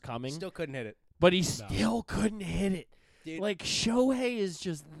pitch was coming. Still couldn't hit it. But he still couldn't hit it. Dude. Like, Shohei is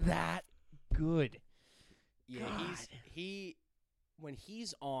just that good. Yeah, when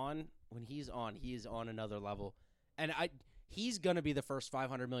he's on, he is on another level. And he's going to be the first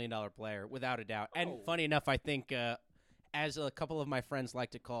 $500 million player, without a doubt. And funny enough, I think, as a couple of my friends like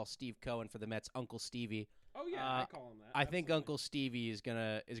to call Steve Cohen for the Mets, Uncle Stevie. Oh, yeah, I call him that. I think Uncle Stevie is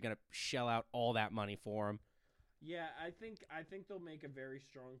gonna shell out all that money for him. Yeah, I think they'll make a very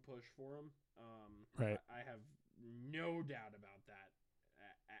strong push for him. Right. I have no doubt about that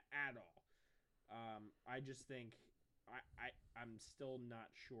at all. I just think I'm still not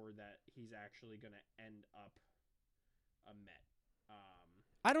sure that he's actually going to end up a Met.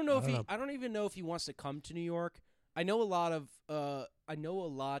 I don't know I don't even know if he wants to come to New York. I know a lot of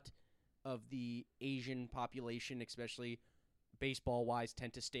the Asian population, especially baseball wise,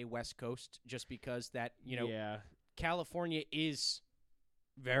 tend to stay West Coast just because that, California is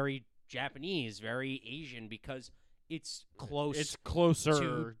very Japanese, very Asian because it's close. It's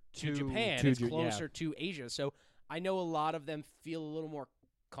closer to Japan. It's closer to Asia. So I know a lot of them feel a little more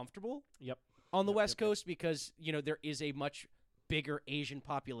comfortable. Yep. On the West Coast because there is a much bigger Asian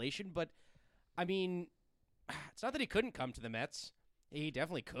population. But I mean, it's not that he couldn't come to the Mets. He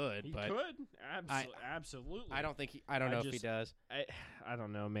definitely could. He but could. Absolutely. I don't think. I don't know if he does. I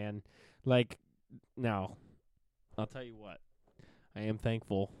don't know, man. Like, no. I'll tell you what. I am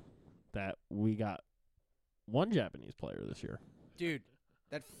thankful that we got one Japanese player this year. Dude,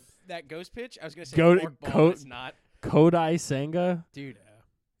 that ghost pitch, I was going to say forkball, it's not. Kodai Senga. Dude.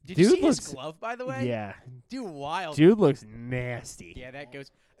 Did you see his glove, by the way? Yeah. Dude, wild. Dude looks nasty. Yeah, that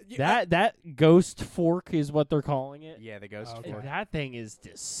ghost. That ghost fork is what they're calling it. Yeah, the ghost fork. That thing is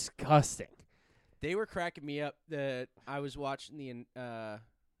disgusting. They were cracking me up. I was watching the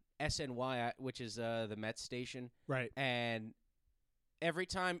SNY, which is the Mets station. Right. And every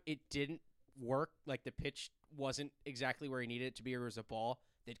time it didn't work, like the pitch wasn't exactly where he needed it to be or it was a ball,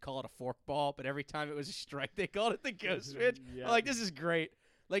 they'd call it a fork ball. But every time it was a strike, they called it the ghost pitch. Yeah. I'm like, this is great.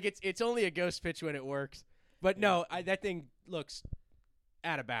 Like, it's only a ghost pitch when it works. But no, that thing looks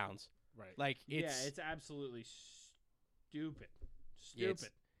out of bounds. Right. Like, it's absolutely stupid. Stupid.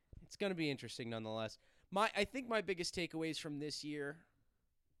 It's going to be interesting nonetheless. I think my biggest takeaways from this year,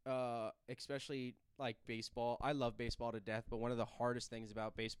 especially like baseball, I love baseball to death, but one of the hardest things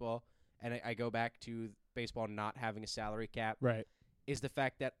about baseball, and I go back to baseball not having a salary cap, right, is the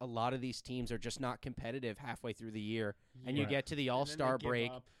fact that a lot of these teams are just not competitive halfway through the year. And you get to the All-Star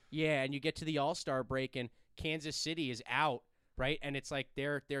break. Yeah, and you get to the All-Star break, and Kansas City is out, right? And it's like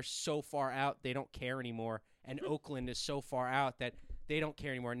they're so far out, they don't care anymore. And Oakland is so far out that they don't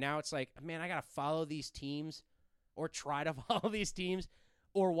care anymore. Now it's like, man, I got to follow these teams or try to follow these teams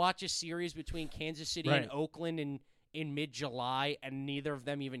or watch a series between Kansas City and Oakland in mid-July, and neither of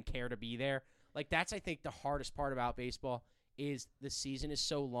them even care to be there. Like, that's, I think, the hardest part about baseball is the season is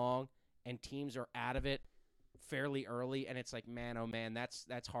so long and teams are out of it fairly early, and it's like, man, oh, man, that's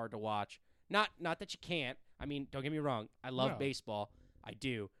hard to watch. Not that you can't. I mean, don't get me wrong. I love baseball. I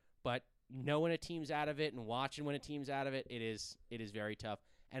do. But knowing a team's out of it and watching when a team's out of it, it is very tough.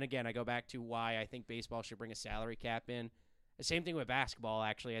 And, again, I go back to why I think baseball should bring a salary cap in. The same thing with basketball,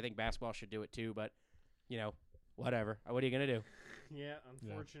 actually. I think basketball should do it too, but, whatever. What are you going to do? Yeah,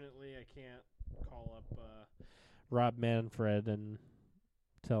 unfortunately, I can't call up Rob Manfred and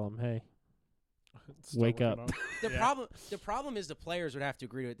tell him, hey, wake up. The problem is the players would have to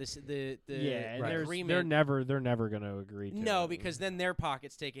agree to it. The agreement. They're never going to agree to it. No, because then their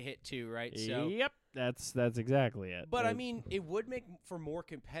pockets take a hit too, right? So yep, that's exactly it. But I mean, it would make for more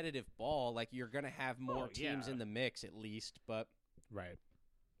competitive ball. Like, you're going to have more teams in the mix at least, but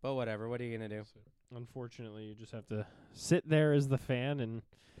But whatever. What are you going to do? Unfortunately, you just have to sit there as the fan and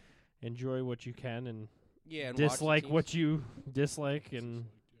enjoy what you can and dislike what you dislike and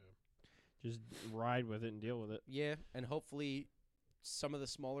just ride with it and deal with it. Yeah, and hopefully some of the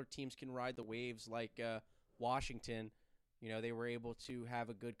smaller teams can ride the waves like Washington. You know, they were able to have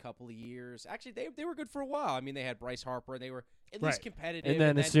a good couple of years. Actually, they were good for a while. I mean, they had Bryce Harper. They were at least competitive. And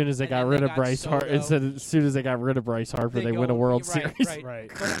then as soon as they got rid of Bryce Harper, as soon as they got rid of Bryce Harper, they win a World Series.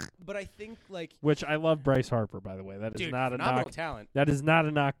 Right. But I think like which I love Bryce Harper, by the way. That is not a knock. Talent. That is not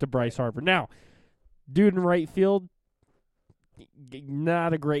a knock to Bryce Harper. Now, dude in right field,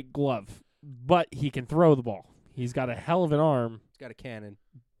 not a great glove, but he can throw the ball. He's got a hell of an arm. He's got a cannon,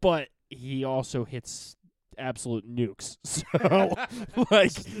 but he also hits absolute nukes. So,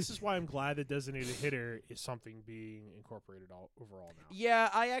 like, this is why I'm glad that designated hitter is something being incorporated overall now. Yeah,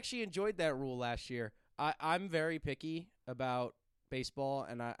 I actually enjoyed that rule last year. I'm very picky about baseball,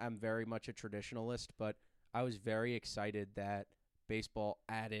 and I'm very much a traditionalist, but I was very excited that baseball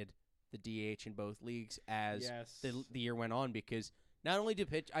added the DH in both leagues as the year went on, because not only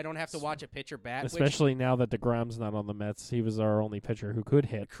I don't have to watch a pitcher bat. Especially now that DeGrom's not on the Mets. He was our only pitcher who could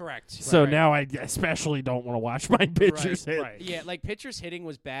hit. Correct. So now I especially don't want to watch my pitchers hit. Right. Yeah, like pitchers hitting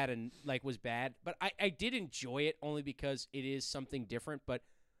was bad but I did enjoy it only because it is something different. But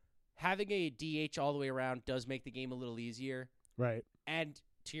having a DH all the way around does make the game a little easier. Right. And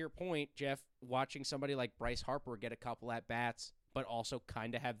to your point, Jeff, watching somebody like Bryce Harper get a couple at bats, but also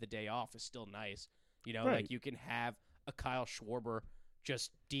kind of have the day off is still nice. You know, like you can have a Kyle Schwarber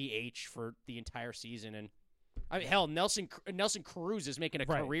just DH for the entire season, and I mean, hell, Nelson Cruz is making a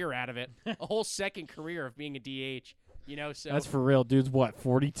career out of it, a whole second career of being a DH. You know, so that's for real. Dude's what,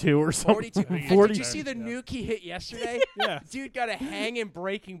 42 or something? 42. 40. Did you see the nuke he hit yesterday? Yeah, dude got a hanging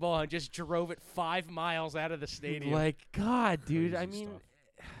breaking ball and just drove it 5 miles out of the stadium. Like, God, dude. Crazy I mean. stuff.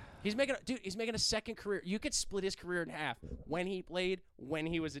 He's making a second career. You could split his career in half when he played, when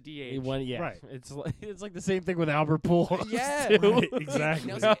he was a DH. Right. It's like the same thing with Albert Pujols. Yeah, too.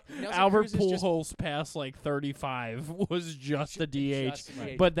 Exactly. Nelson Albert Cruz Pujols past like 35 was just a DH, just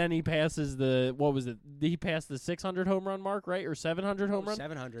a DH. but then he passes what was it? He passed the 600 home run mark, right, or 700 home run?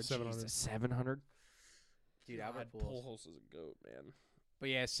 700. 700. Dude, Albert Pujols is a goat, man. But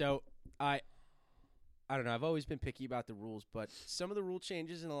yeah, so I don't know. I've always been picky about the rules, but some of the rule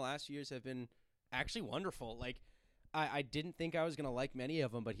changes in the last few years have been actually wonderful. Like, I didn't think I was going to like many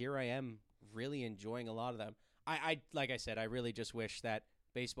of them, but here I am really enjoying a lot of them. Like I said, I really just wish that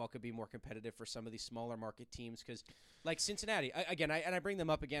baseball could be more competitive for some of these smaller market teams, because, like Cincinnati, I bring them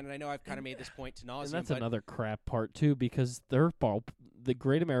up again, and I know I've kind of made this point to nauseam. And that's another crap part, too, because the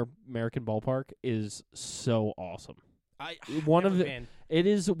Great American Ballpark is so awesome. It's one of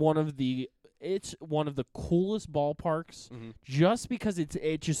the coolest ballparks, just because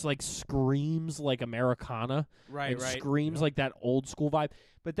it just like screams like Americana, right? Screams like that old school vibe.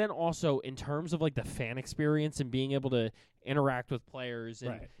 But then also in terms of like the fan experience and being able to interact with players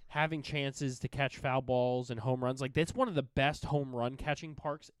and having chances to catch foul balls and home runs, like that's one of the best home run catching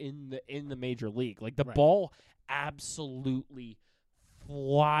parks in the major league. Like the ball absolutely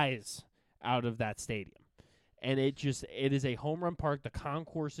flies out of that stadium. And it is a home run park. The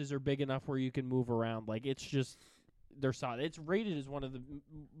concourses are big enough where you can move around. Like, they're solid. It's rated as one of the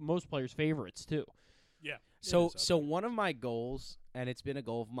most players' favorites, too. Yeah. So one of my goals, and it's been a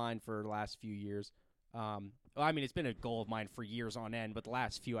goal of mine for the last few years. It's been a goal of mine for years on end, but the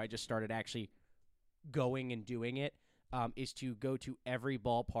last few I just started actually going and doing it, is to go to every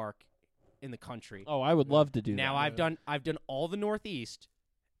ballpark in the country. Oh, I would love to do that. Now, I've done all the Northeast,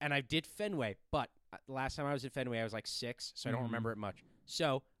 and I did Fenway, but the last time I was at Fenway, I was like 6, so I don't remember it much.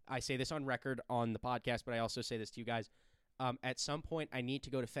 So I say this on record on the podcast, but I also say this to you guys. At some point, I need to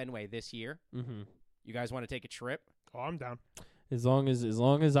go to Fenway this year. Mm-hmm. You guys want to take a trip? Oh, I'm down. As long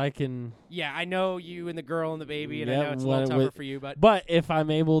as I can. Yeah, I know you and the girl and the baby, and I know it's a little tougher for you, but if I'm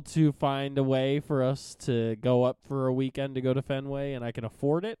able to find a way for us to go up for a weekend to go to Fenway and I can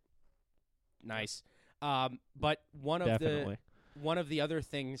afford it, nice. But one of the other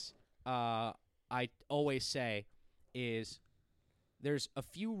things I always say is there's a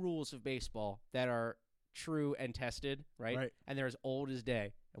few rules of baseball that are true and tested, right? And they're as old as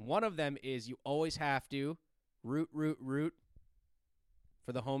day. And one of them is you always have to root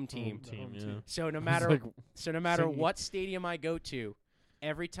for the home team. So no matter what stadium I go to,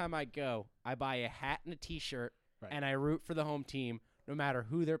 every time I go, I buy a hat and a T-shirt, and I root for the home team no matter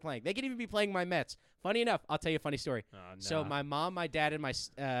who they're playing. They could even be playing my Mets. Funny enough, I'll tell you a funny story. So my mom, my dad,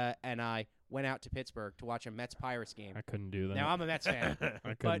 and I went out to Pittsburgh to watch a Mets-Pirates game. I couldn't do that. Now, I'm a Mets fan.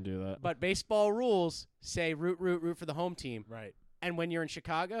 I couldn't do that. But baseball rules say root for the home team. Right. And when you're in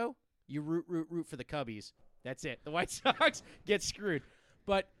Chicago, you root for the Cubbies. That's it. The White Sox get screwed.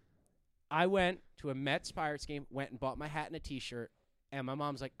 But I went to a Mets-Pirates game, went and bought my hat and a T-shirt, and my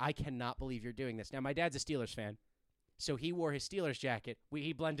mom's like, I cannot believe you're doing this. Now, my dad's a Steelers fan, so he wore his Steelers jacket.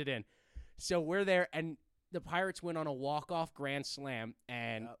 He blended in. So we're there, and the Pirates went on a walk-off grand slam,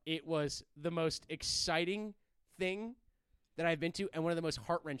 and it was the most exciting thing that I've been to, and one of the most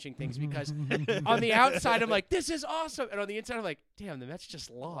heart-wrenching things, because on the outside I'm like, this is awesome, and on the inside I'm like, damn, the Mets just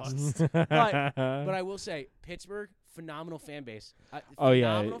lost. but I will say, Pittsburgh, phenomenal fan base.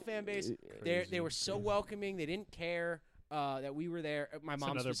 Phenomenal fan base. They were so welcoming. They didn't care that we were there. My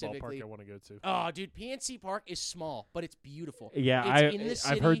mom specifically. Ballpark I want to go to. Oh, dude, PNC Park is small, but it's beautiful. Yeah,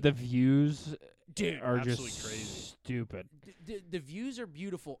 I've heard the views are just crazy. Stupid. The views are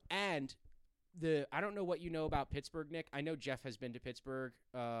beautiful, and I don't know what you know about Pittsburgh, Nick. I know Jeff has been to Pittsburgh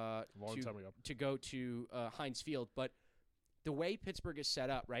long time ago to go to Heinz Field, but the way Pittsburgh is set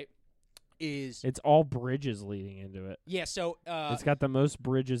up, right, is it's all bridges leading into it. Yeah, so it's got the most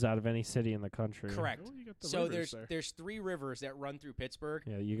bridges out of any city in the country. Correct. Oh, you got the so rivers there's 3 rivers that run through Pittsburgh.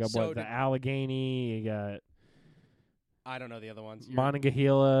 Yeah, you got the Allegheny, you got I don't know the other ones.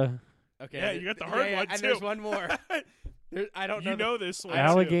 Monongahela. Okay. Yeah, you got the hard one too. And there's one more. I don't know. You know this one.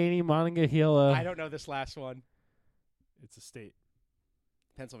 Allegheny, Monongahela. I don't know this last one. It's a state.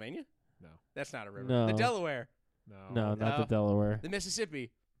 Pennsylvania? No. That's not a river. No. The Delaware? No, not the Delaware. The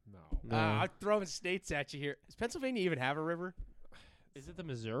Mississippi? No. I'm throwing states at you here. Does Pennsylvania even have a river? Is it the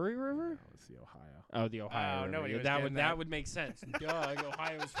Missouri River? No, it's the Ohio. Oh, the Ohio River. nobody was that getting would make sense. Duh,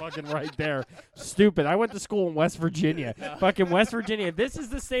 Ohio's fucking right there. Stupid. I went to school in West Virginia. Fucking West Virginia. This is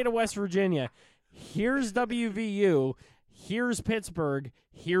the state of West Virginia. Here's WVU. Here's Pittsburgh.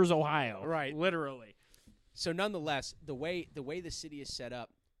 Here's Ohio. Right. Literally. So nonetheless, the way the city is set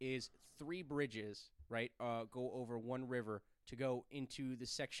up is 3 bridges, right, go over one river to go into the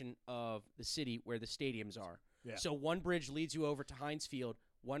section of the city where the stadiums are. Yeah. So one bridge leads you over to Heinz Field,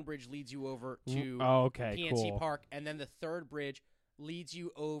 one bridge leads you over to PNC Park, and then the third bridge leads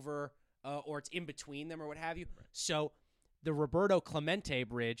you over, or it's in between them or what have you. Right. So the Roberto Clemente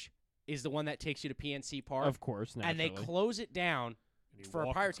Bridge is the one that takes you to PNC Park. Of course, naturally. And they close it down for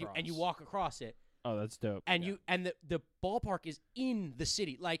a Pirates game, and you walk across it. Oh, that's dope. And the ballpark is in the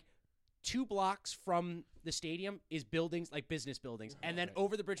city. Like 2 blocks from the stadium is buildings, like business buildings. And then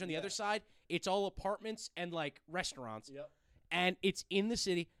over the bridge on the other side, it's all apartments and like restaurants. Yep. And it's in the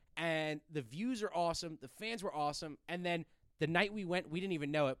city, and the views are awesome. The fans were awesome. And then the night we went, we didn't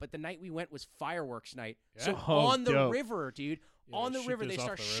even know it, but the night we went was fireworks night. Yeah. So on the river, dude, on the river, they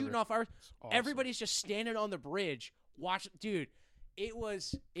start shooting off fireworks. Awesome. Everybody's just standing on the bridge, watching. Dude, it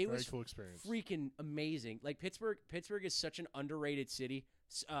was very cool experience. Freaking amazing. Like Pittsburgh is such an underrated city.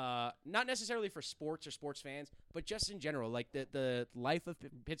 Not necessarily for sports or sports fans, but just in general. Like the life of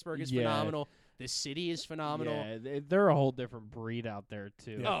Pittsburgh is phenomenal. The city is phenomenal. Yeah, they're a whole different breed out there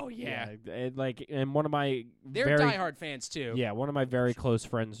too. Yeah. Oh yeah. And one of my they're diehard fans too. Yeah, one of my very close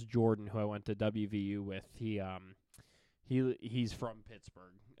friends, Jordan, who I went to WVU with. He's from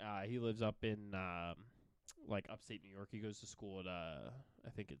Pittsburgh. He lives up in like upstate New York. He goes to school at I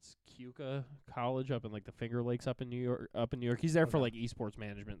think it's Keuka College up in like the Finger Lakes up in New York. He's there for like esports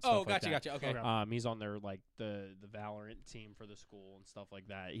management and stuff like that. Gotcha. Okay. He's on their like the Valorant team for the school and stuff like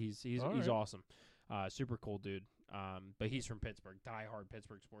that. He's right. awesome. Super cool dude. But he's from Pittsburgh, diehard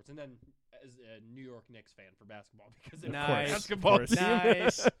Pittsburgh sports, and then as a New York Knicks fan for basketball because of basketball team.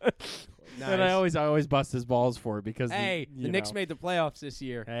 Nice. And I always bust his balls for it because the Knicks made the playoffs this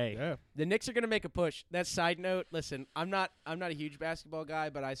year. Hey, yeah. The Knicks are going to make a push. That side note, listen, I'm not a huge basketball guy,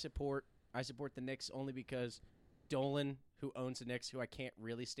 but I support the Knicks only because Dolan, who owns the Knicks, who I can't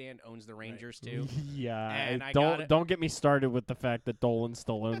really stand, owns the Rangers too. Yeah, and don't get me started with the fact that Dolan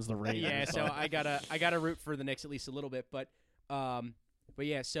still owns the Rangers. Yeah, so I gotta root for the Knicks at least a little bit, but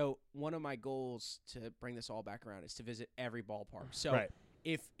yeah. So one of my goals to bring this all back around is to visit every ballpark. So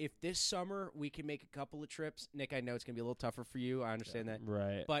if this summer we can make a couple of trips, Nick, I know it's gonna be a little tougher for you. I understand that,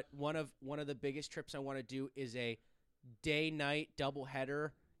 right? But one of the biggest trips I want to do is a day-night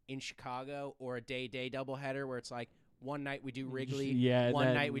doubleheader in Chicago, or a day-day doubleheader where it's like one night we do Wrigley,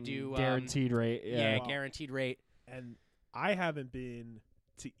 one night we do guaranteed rate. Yeah, guaranteed rate. And I haven't been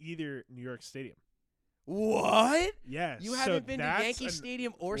to either New York Stadium. What? Yes. You haven't been to Yankee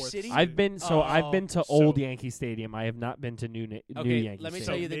Stadium or City? I've been to old Yankee Stadium. I have not been to new Yankee Stadium. Let me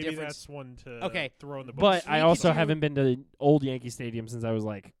tell you the maybe difference. That's one to throw in the book. But I also haven't been to old Yankee Stadium since I was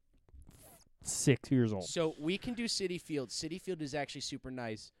like 6 years old. So we can do Citi Field. Citi Field is actually super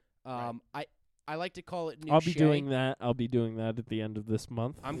nice. I like to call it New I'll be doing that. I'll be doing that at the end of this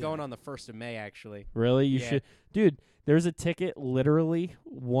month. I'm going on the 1st of May, actually. Really? You should. Dude, there's a ticket literally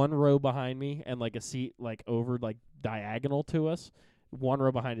 1 row behind me and like a seat like over like diagonal to us. 1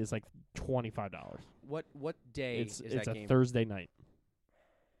 row behind is like $25. What day is that game? It's a Thursday night.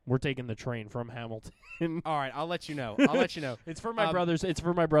 We're taking the train from Hamilton. All right, I'll let you know. It's for my brother's. It's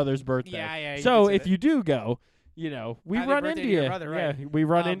for my brother's birthday. Yeah. So if you do go, we Happy run birthday into to you. your brother, right. Yeah, we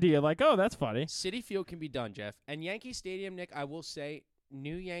run into you like, oh, that's funny. Citi Field can be done, Jeff. And Yankee Stadium, Nick, I will say,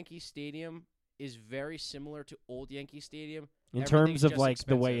 new Yankee Stadium is very similar to old Yankee Stadium. In terms of just like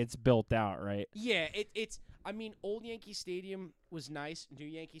expensive. the way it's built out, right? Yeah, it's. I mean, old Yankee Stadium was nice. New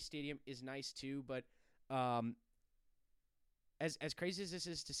Yankee Stadium is nice too, but as crazy as this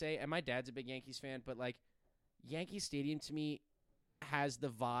is to say, and my dad's a big Yankees fan, but like Yankee Stadium to me has the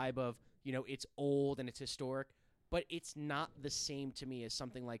vibe of, it's old and it's historic, but it's not the same to me as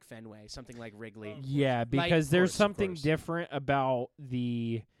something like Fenway, something like Wrigley. Yeah, because there's something different about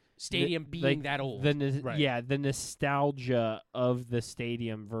the stadium being that old. Yeah, the nostalgia of the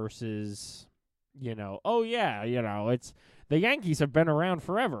stadium versus, it's the Yankees have been around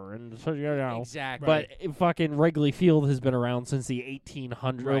forever, and so exactly. But fucking Wrigley Field has been around since the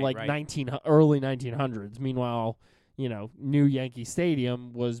 1800s, early 1900s. Meanwhile, new Yankee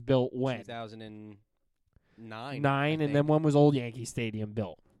Stadium was built when 2009, and then when was old Yankee Stadium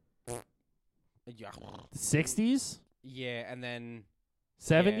built? Yeah. 60s? Yeah, and then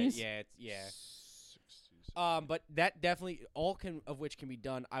 70s? Yeah. But that definitely of which can be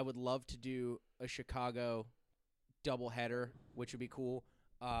done. I would love to do a Chicago doubleheader, which would be cool.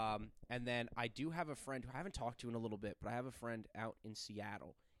 And then I do have a friend who I haven't talked to in a little bit, but I have a friend out in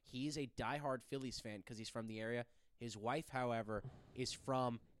Seattle. He's a diehard Phillies fan because he's from the area. His wife, however, is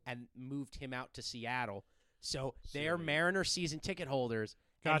from and moved him out to Seattle. So they're Mariner season ticket holders,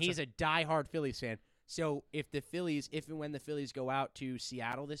 and he's a diehard Phillies fan. So if and when the Phillies go out to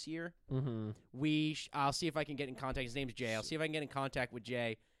Seattle this year, I'll see if I can get in contact. His name's Jay. I'll see if I can get in contact with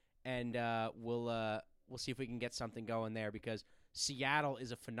Jay, and we'll see if we can get something going there because Seattle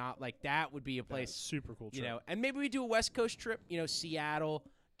is a that would be a place super cool trip. And maybe we do a West Coast trip. Seattle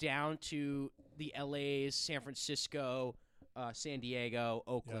down to the LA's, San Francisco, San Diego,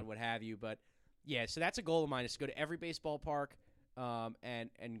 Oakland, what have you. But yeah, so that's a goal of mine is to go to every baseball park, and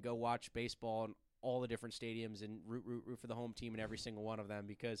go watch baseball in all the different stadiums and root for the home team in every single one of them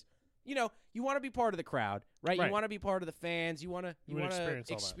because you want to be part of the crowd, right? You want to be part of the fans. You want to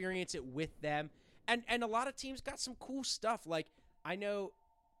experience it with them. And a lot of teams got some cool stuff. Like I know,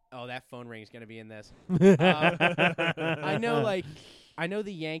 that phone ring is going to be in this. I know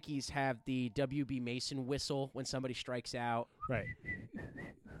the Yankees have the WB Mason whistle when somebody strikes out. Right.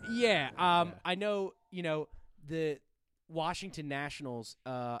 Yeah. I know. The Washington Nationals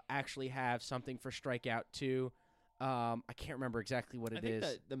actually have something for strikeout too. I can't remember exactly what it is. I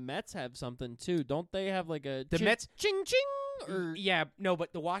think the Mets have something too. Don't they have like a Mets ching ching? Or yeah, no,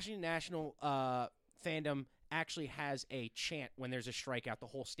 but the Washington National fandom actually has a chant when there's a strikeout. The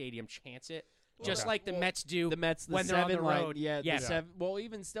whole stadium chants it, just like the Mets do. The Mets, when they're on the road. Yeah.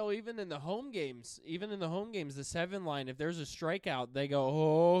 Even in the home games, the 7 line. If there's a strikeout, they go,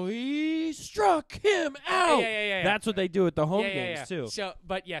 "Oh, he struck him out." Yeah. That's what they do at the home games too. So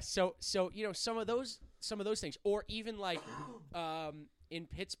some of those things, or even like in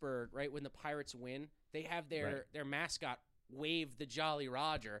Pittsburgh, right when the Pirates win, they have their mascot wave the Jolly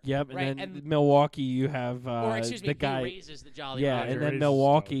Roger. Yep, right? and then Milwaukee, you have the guy he raises the Jolly Roger. Yeah, and then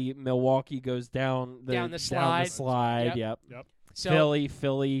Milwaukee goes down the slide. Yep. So Philly,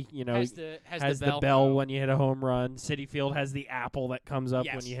 has the bell when you hit a home run. Citi Field has the apple that comes up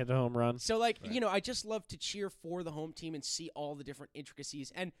when you hit a home run. So I just love to cheer for the home team and see all the different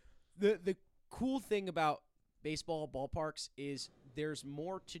intricacies. And the cool thing about baseball ballparks is there's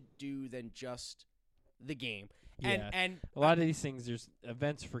more to do than just the game. Yeah. And a lot of these things, there's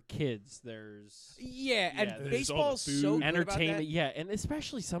events for kids. There's baseball's so good entertainment. About that. And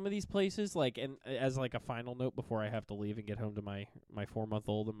especially some of these places, and as a final note before I have to leave and get home to my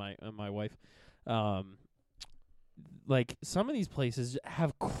 4-month-old and my wife, some of these places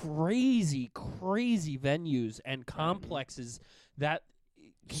have crazy venues and complexes that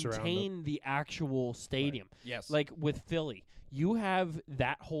contain the actual stadium. Right. Yes, like with Philly. You have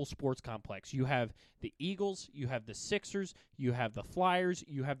that whole sports complex. You have the Eagles, you have the Sixers, you have the Flyers,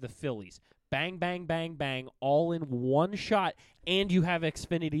 you have the Phillies. Bang, bang, bang, bang, all in one shot, and you have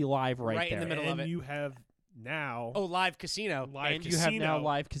Xfinity Live right there. In the middle of it. And you have now... Live Casino. You have now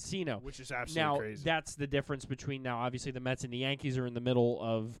Live Casino. Which is absolutely crazy. Now, that's the difference between now, obviously, the Mets and the Yankees are in the middle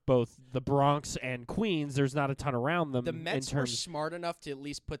of both the Bronx and Queens. There's not a ton around them. The Mets were smart enough to at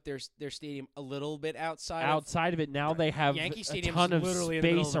least put their stadium a little bit outside of it. Now they have Yankee a ton of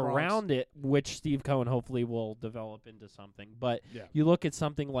space around it, which Steve Cohen hopefully will develop into something. But you look at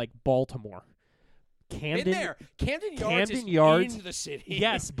something like Baltimore. Camden Yards Yards in the city.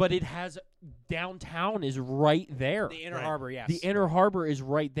 Yes, but it has downtown is right there. The Inner Harbor, yes. The Inner Harbor is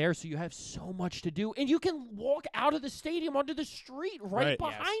right there, so you have so much to do. And you can walk out of the stadium onto the street right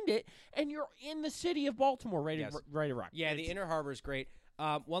behind it, and you're in the city of Baltimore, right at Rock. Yeah, the Inner Harbor is great.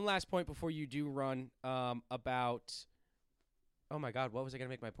 One last point before you do run about – oh, my God, what was I going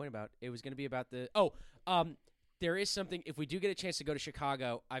to make my point about? It was going to be about the – there is something – if we do get a chance to go to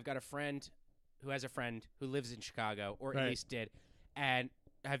Chicago, I've got a friend who has a friend who lives in Chicago, or at least did. And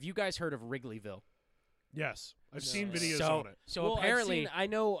have you guys heard of Wrigleyville? Yes. I've seen videos on it. So apparently – I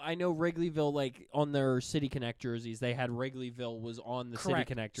know Wrigleyville, like, on their City Connect jerseys. They had Wrigleyville was on the City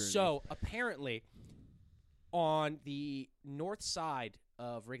Connect jersey. So apparently on the north side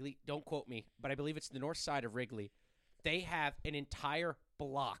of Wrigley – don't quote me, but I believe it's the north side of Wrigley – they have an entire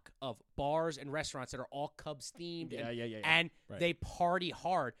block of bars and restaurants that are all Cubs themed. And they party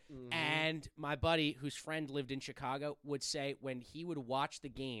hard. Mm-hmm. And my buddy, whose friend lived in Chicago, would say when he would watch the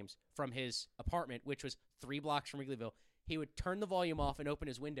games from his apartment, which was 3 blocks from Wrigleyville, he would turn the volume off and open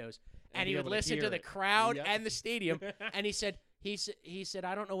his windows, and he would listen to the crowd and the stadium. And he said,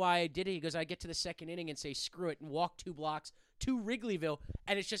 I don't know why I did it. He goes, I get to the second inning and say, screw it, and walk 2 blocks to Wrigleyville,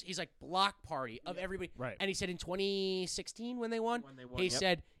 and it's just, he's like, block party of everybody. Right. And he said in 2016 when they won, he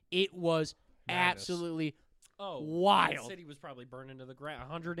said it was absolutely wild. The city was probably burning to the ground.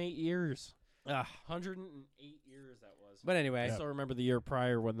 108 years. 108 years that was. But anyway, I still remember the year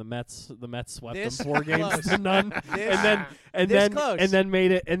prior when the Mets swept them 4 games to none, and then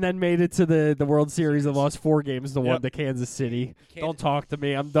made it to the World Series and lost 4 games to 1 to Kansas City. Don't talk to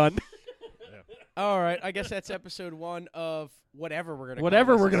me. I'm done. All right, I guess that's episode 1 of whatever we're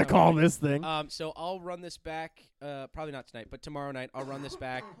gonna call this thing. So I'll run this back. Probably not tonight, but tomorrow night I'll run this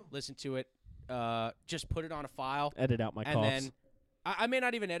back, listen to it, just put it on a file, edit out my coughs. And then I may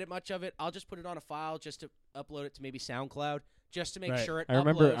not even edit much of it. I'll just put it on a file just to upload it to maybe SoundCloud, just to make sure it. I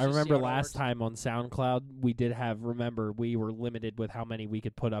remember last time on SoundCloud we did have. Remember, we were limited with how many we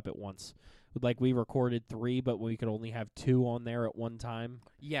could put up at once. Like, we recorded 3, but we could only have 2 on there at one time.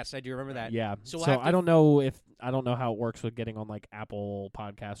 Yes, I do remember that. Yeah. So I don't know how it works with getting on, like, Apple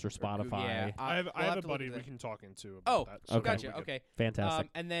Podcasts or Spotify. Yeah, I have a buddy we can talk into about that. So gotcha. Okay. Fantastic.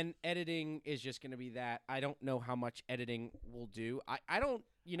 And then editing is just going to be that. I don't know how much editing we'll do. I don't.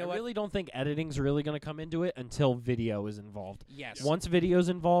 I really don't think editing's really going to come into it until video is involved. Yes. Once video's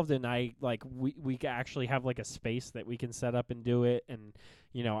involved, and we actually have like a space that we can set up and do it, and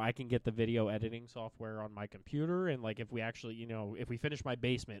I can get the video editing software on my computer, and like if we actually if we finish my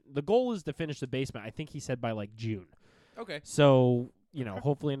basement, the goal is to finish the basement. I think he said by like June. Okay. So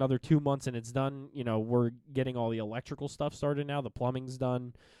hopefully another 2 months and it's done. We're getting all the electrical stuff started now. The plumbing's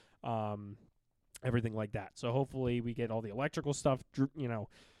done. Everything like that. So hopefully we get all the electrical stuff,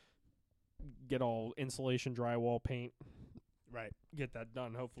 get all insulation, drywall, paint. Right. Get that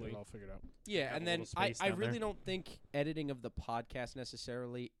done, hopefully. Get it all figured out. Yeah, and then I really don't think editing of the podcast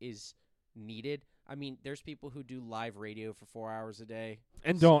necessarily is needed. I mean, there's people who do live radio for 4 hours a day.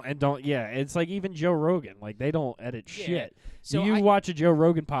 And don't, it's like even Joe Rogan. Like, they don't edit shit. So you watch a Joe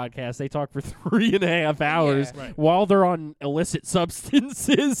Rogan podcast, they talk for 3.5 hours while they're on illicit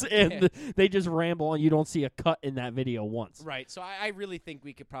substances, and they just ramble, and you don't see a cut in that video once. Right. So I really think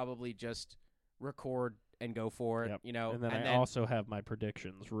we could probably just record and go for it, And then I also have my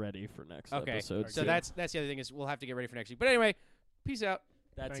predictions ready for next episode. So that's the other thing is we'll have to get ready for next week. But anyway, peace out.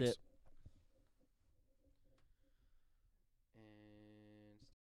 That's it.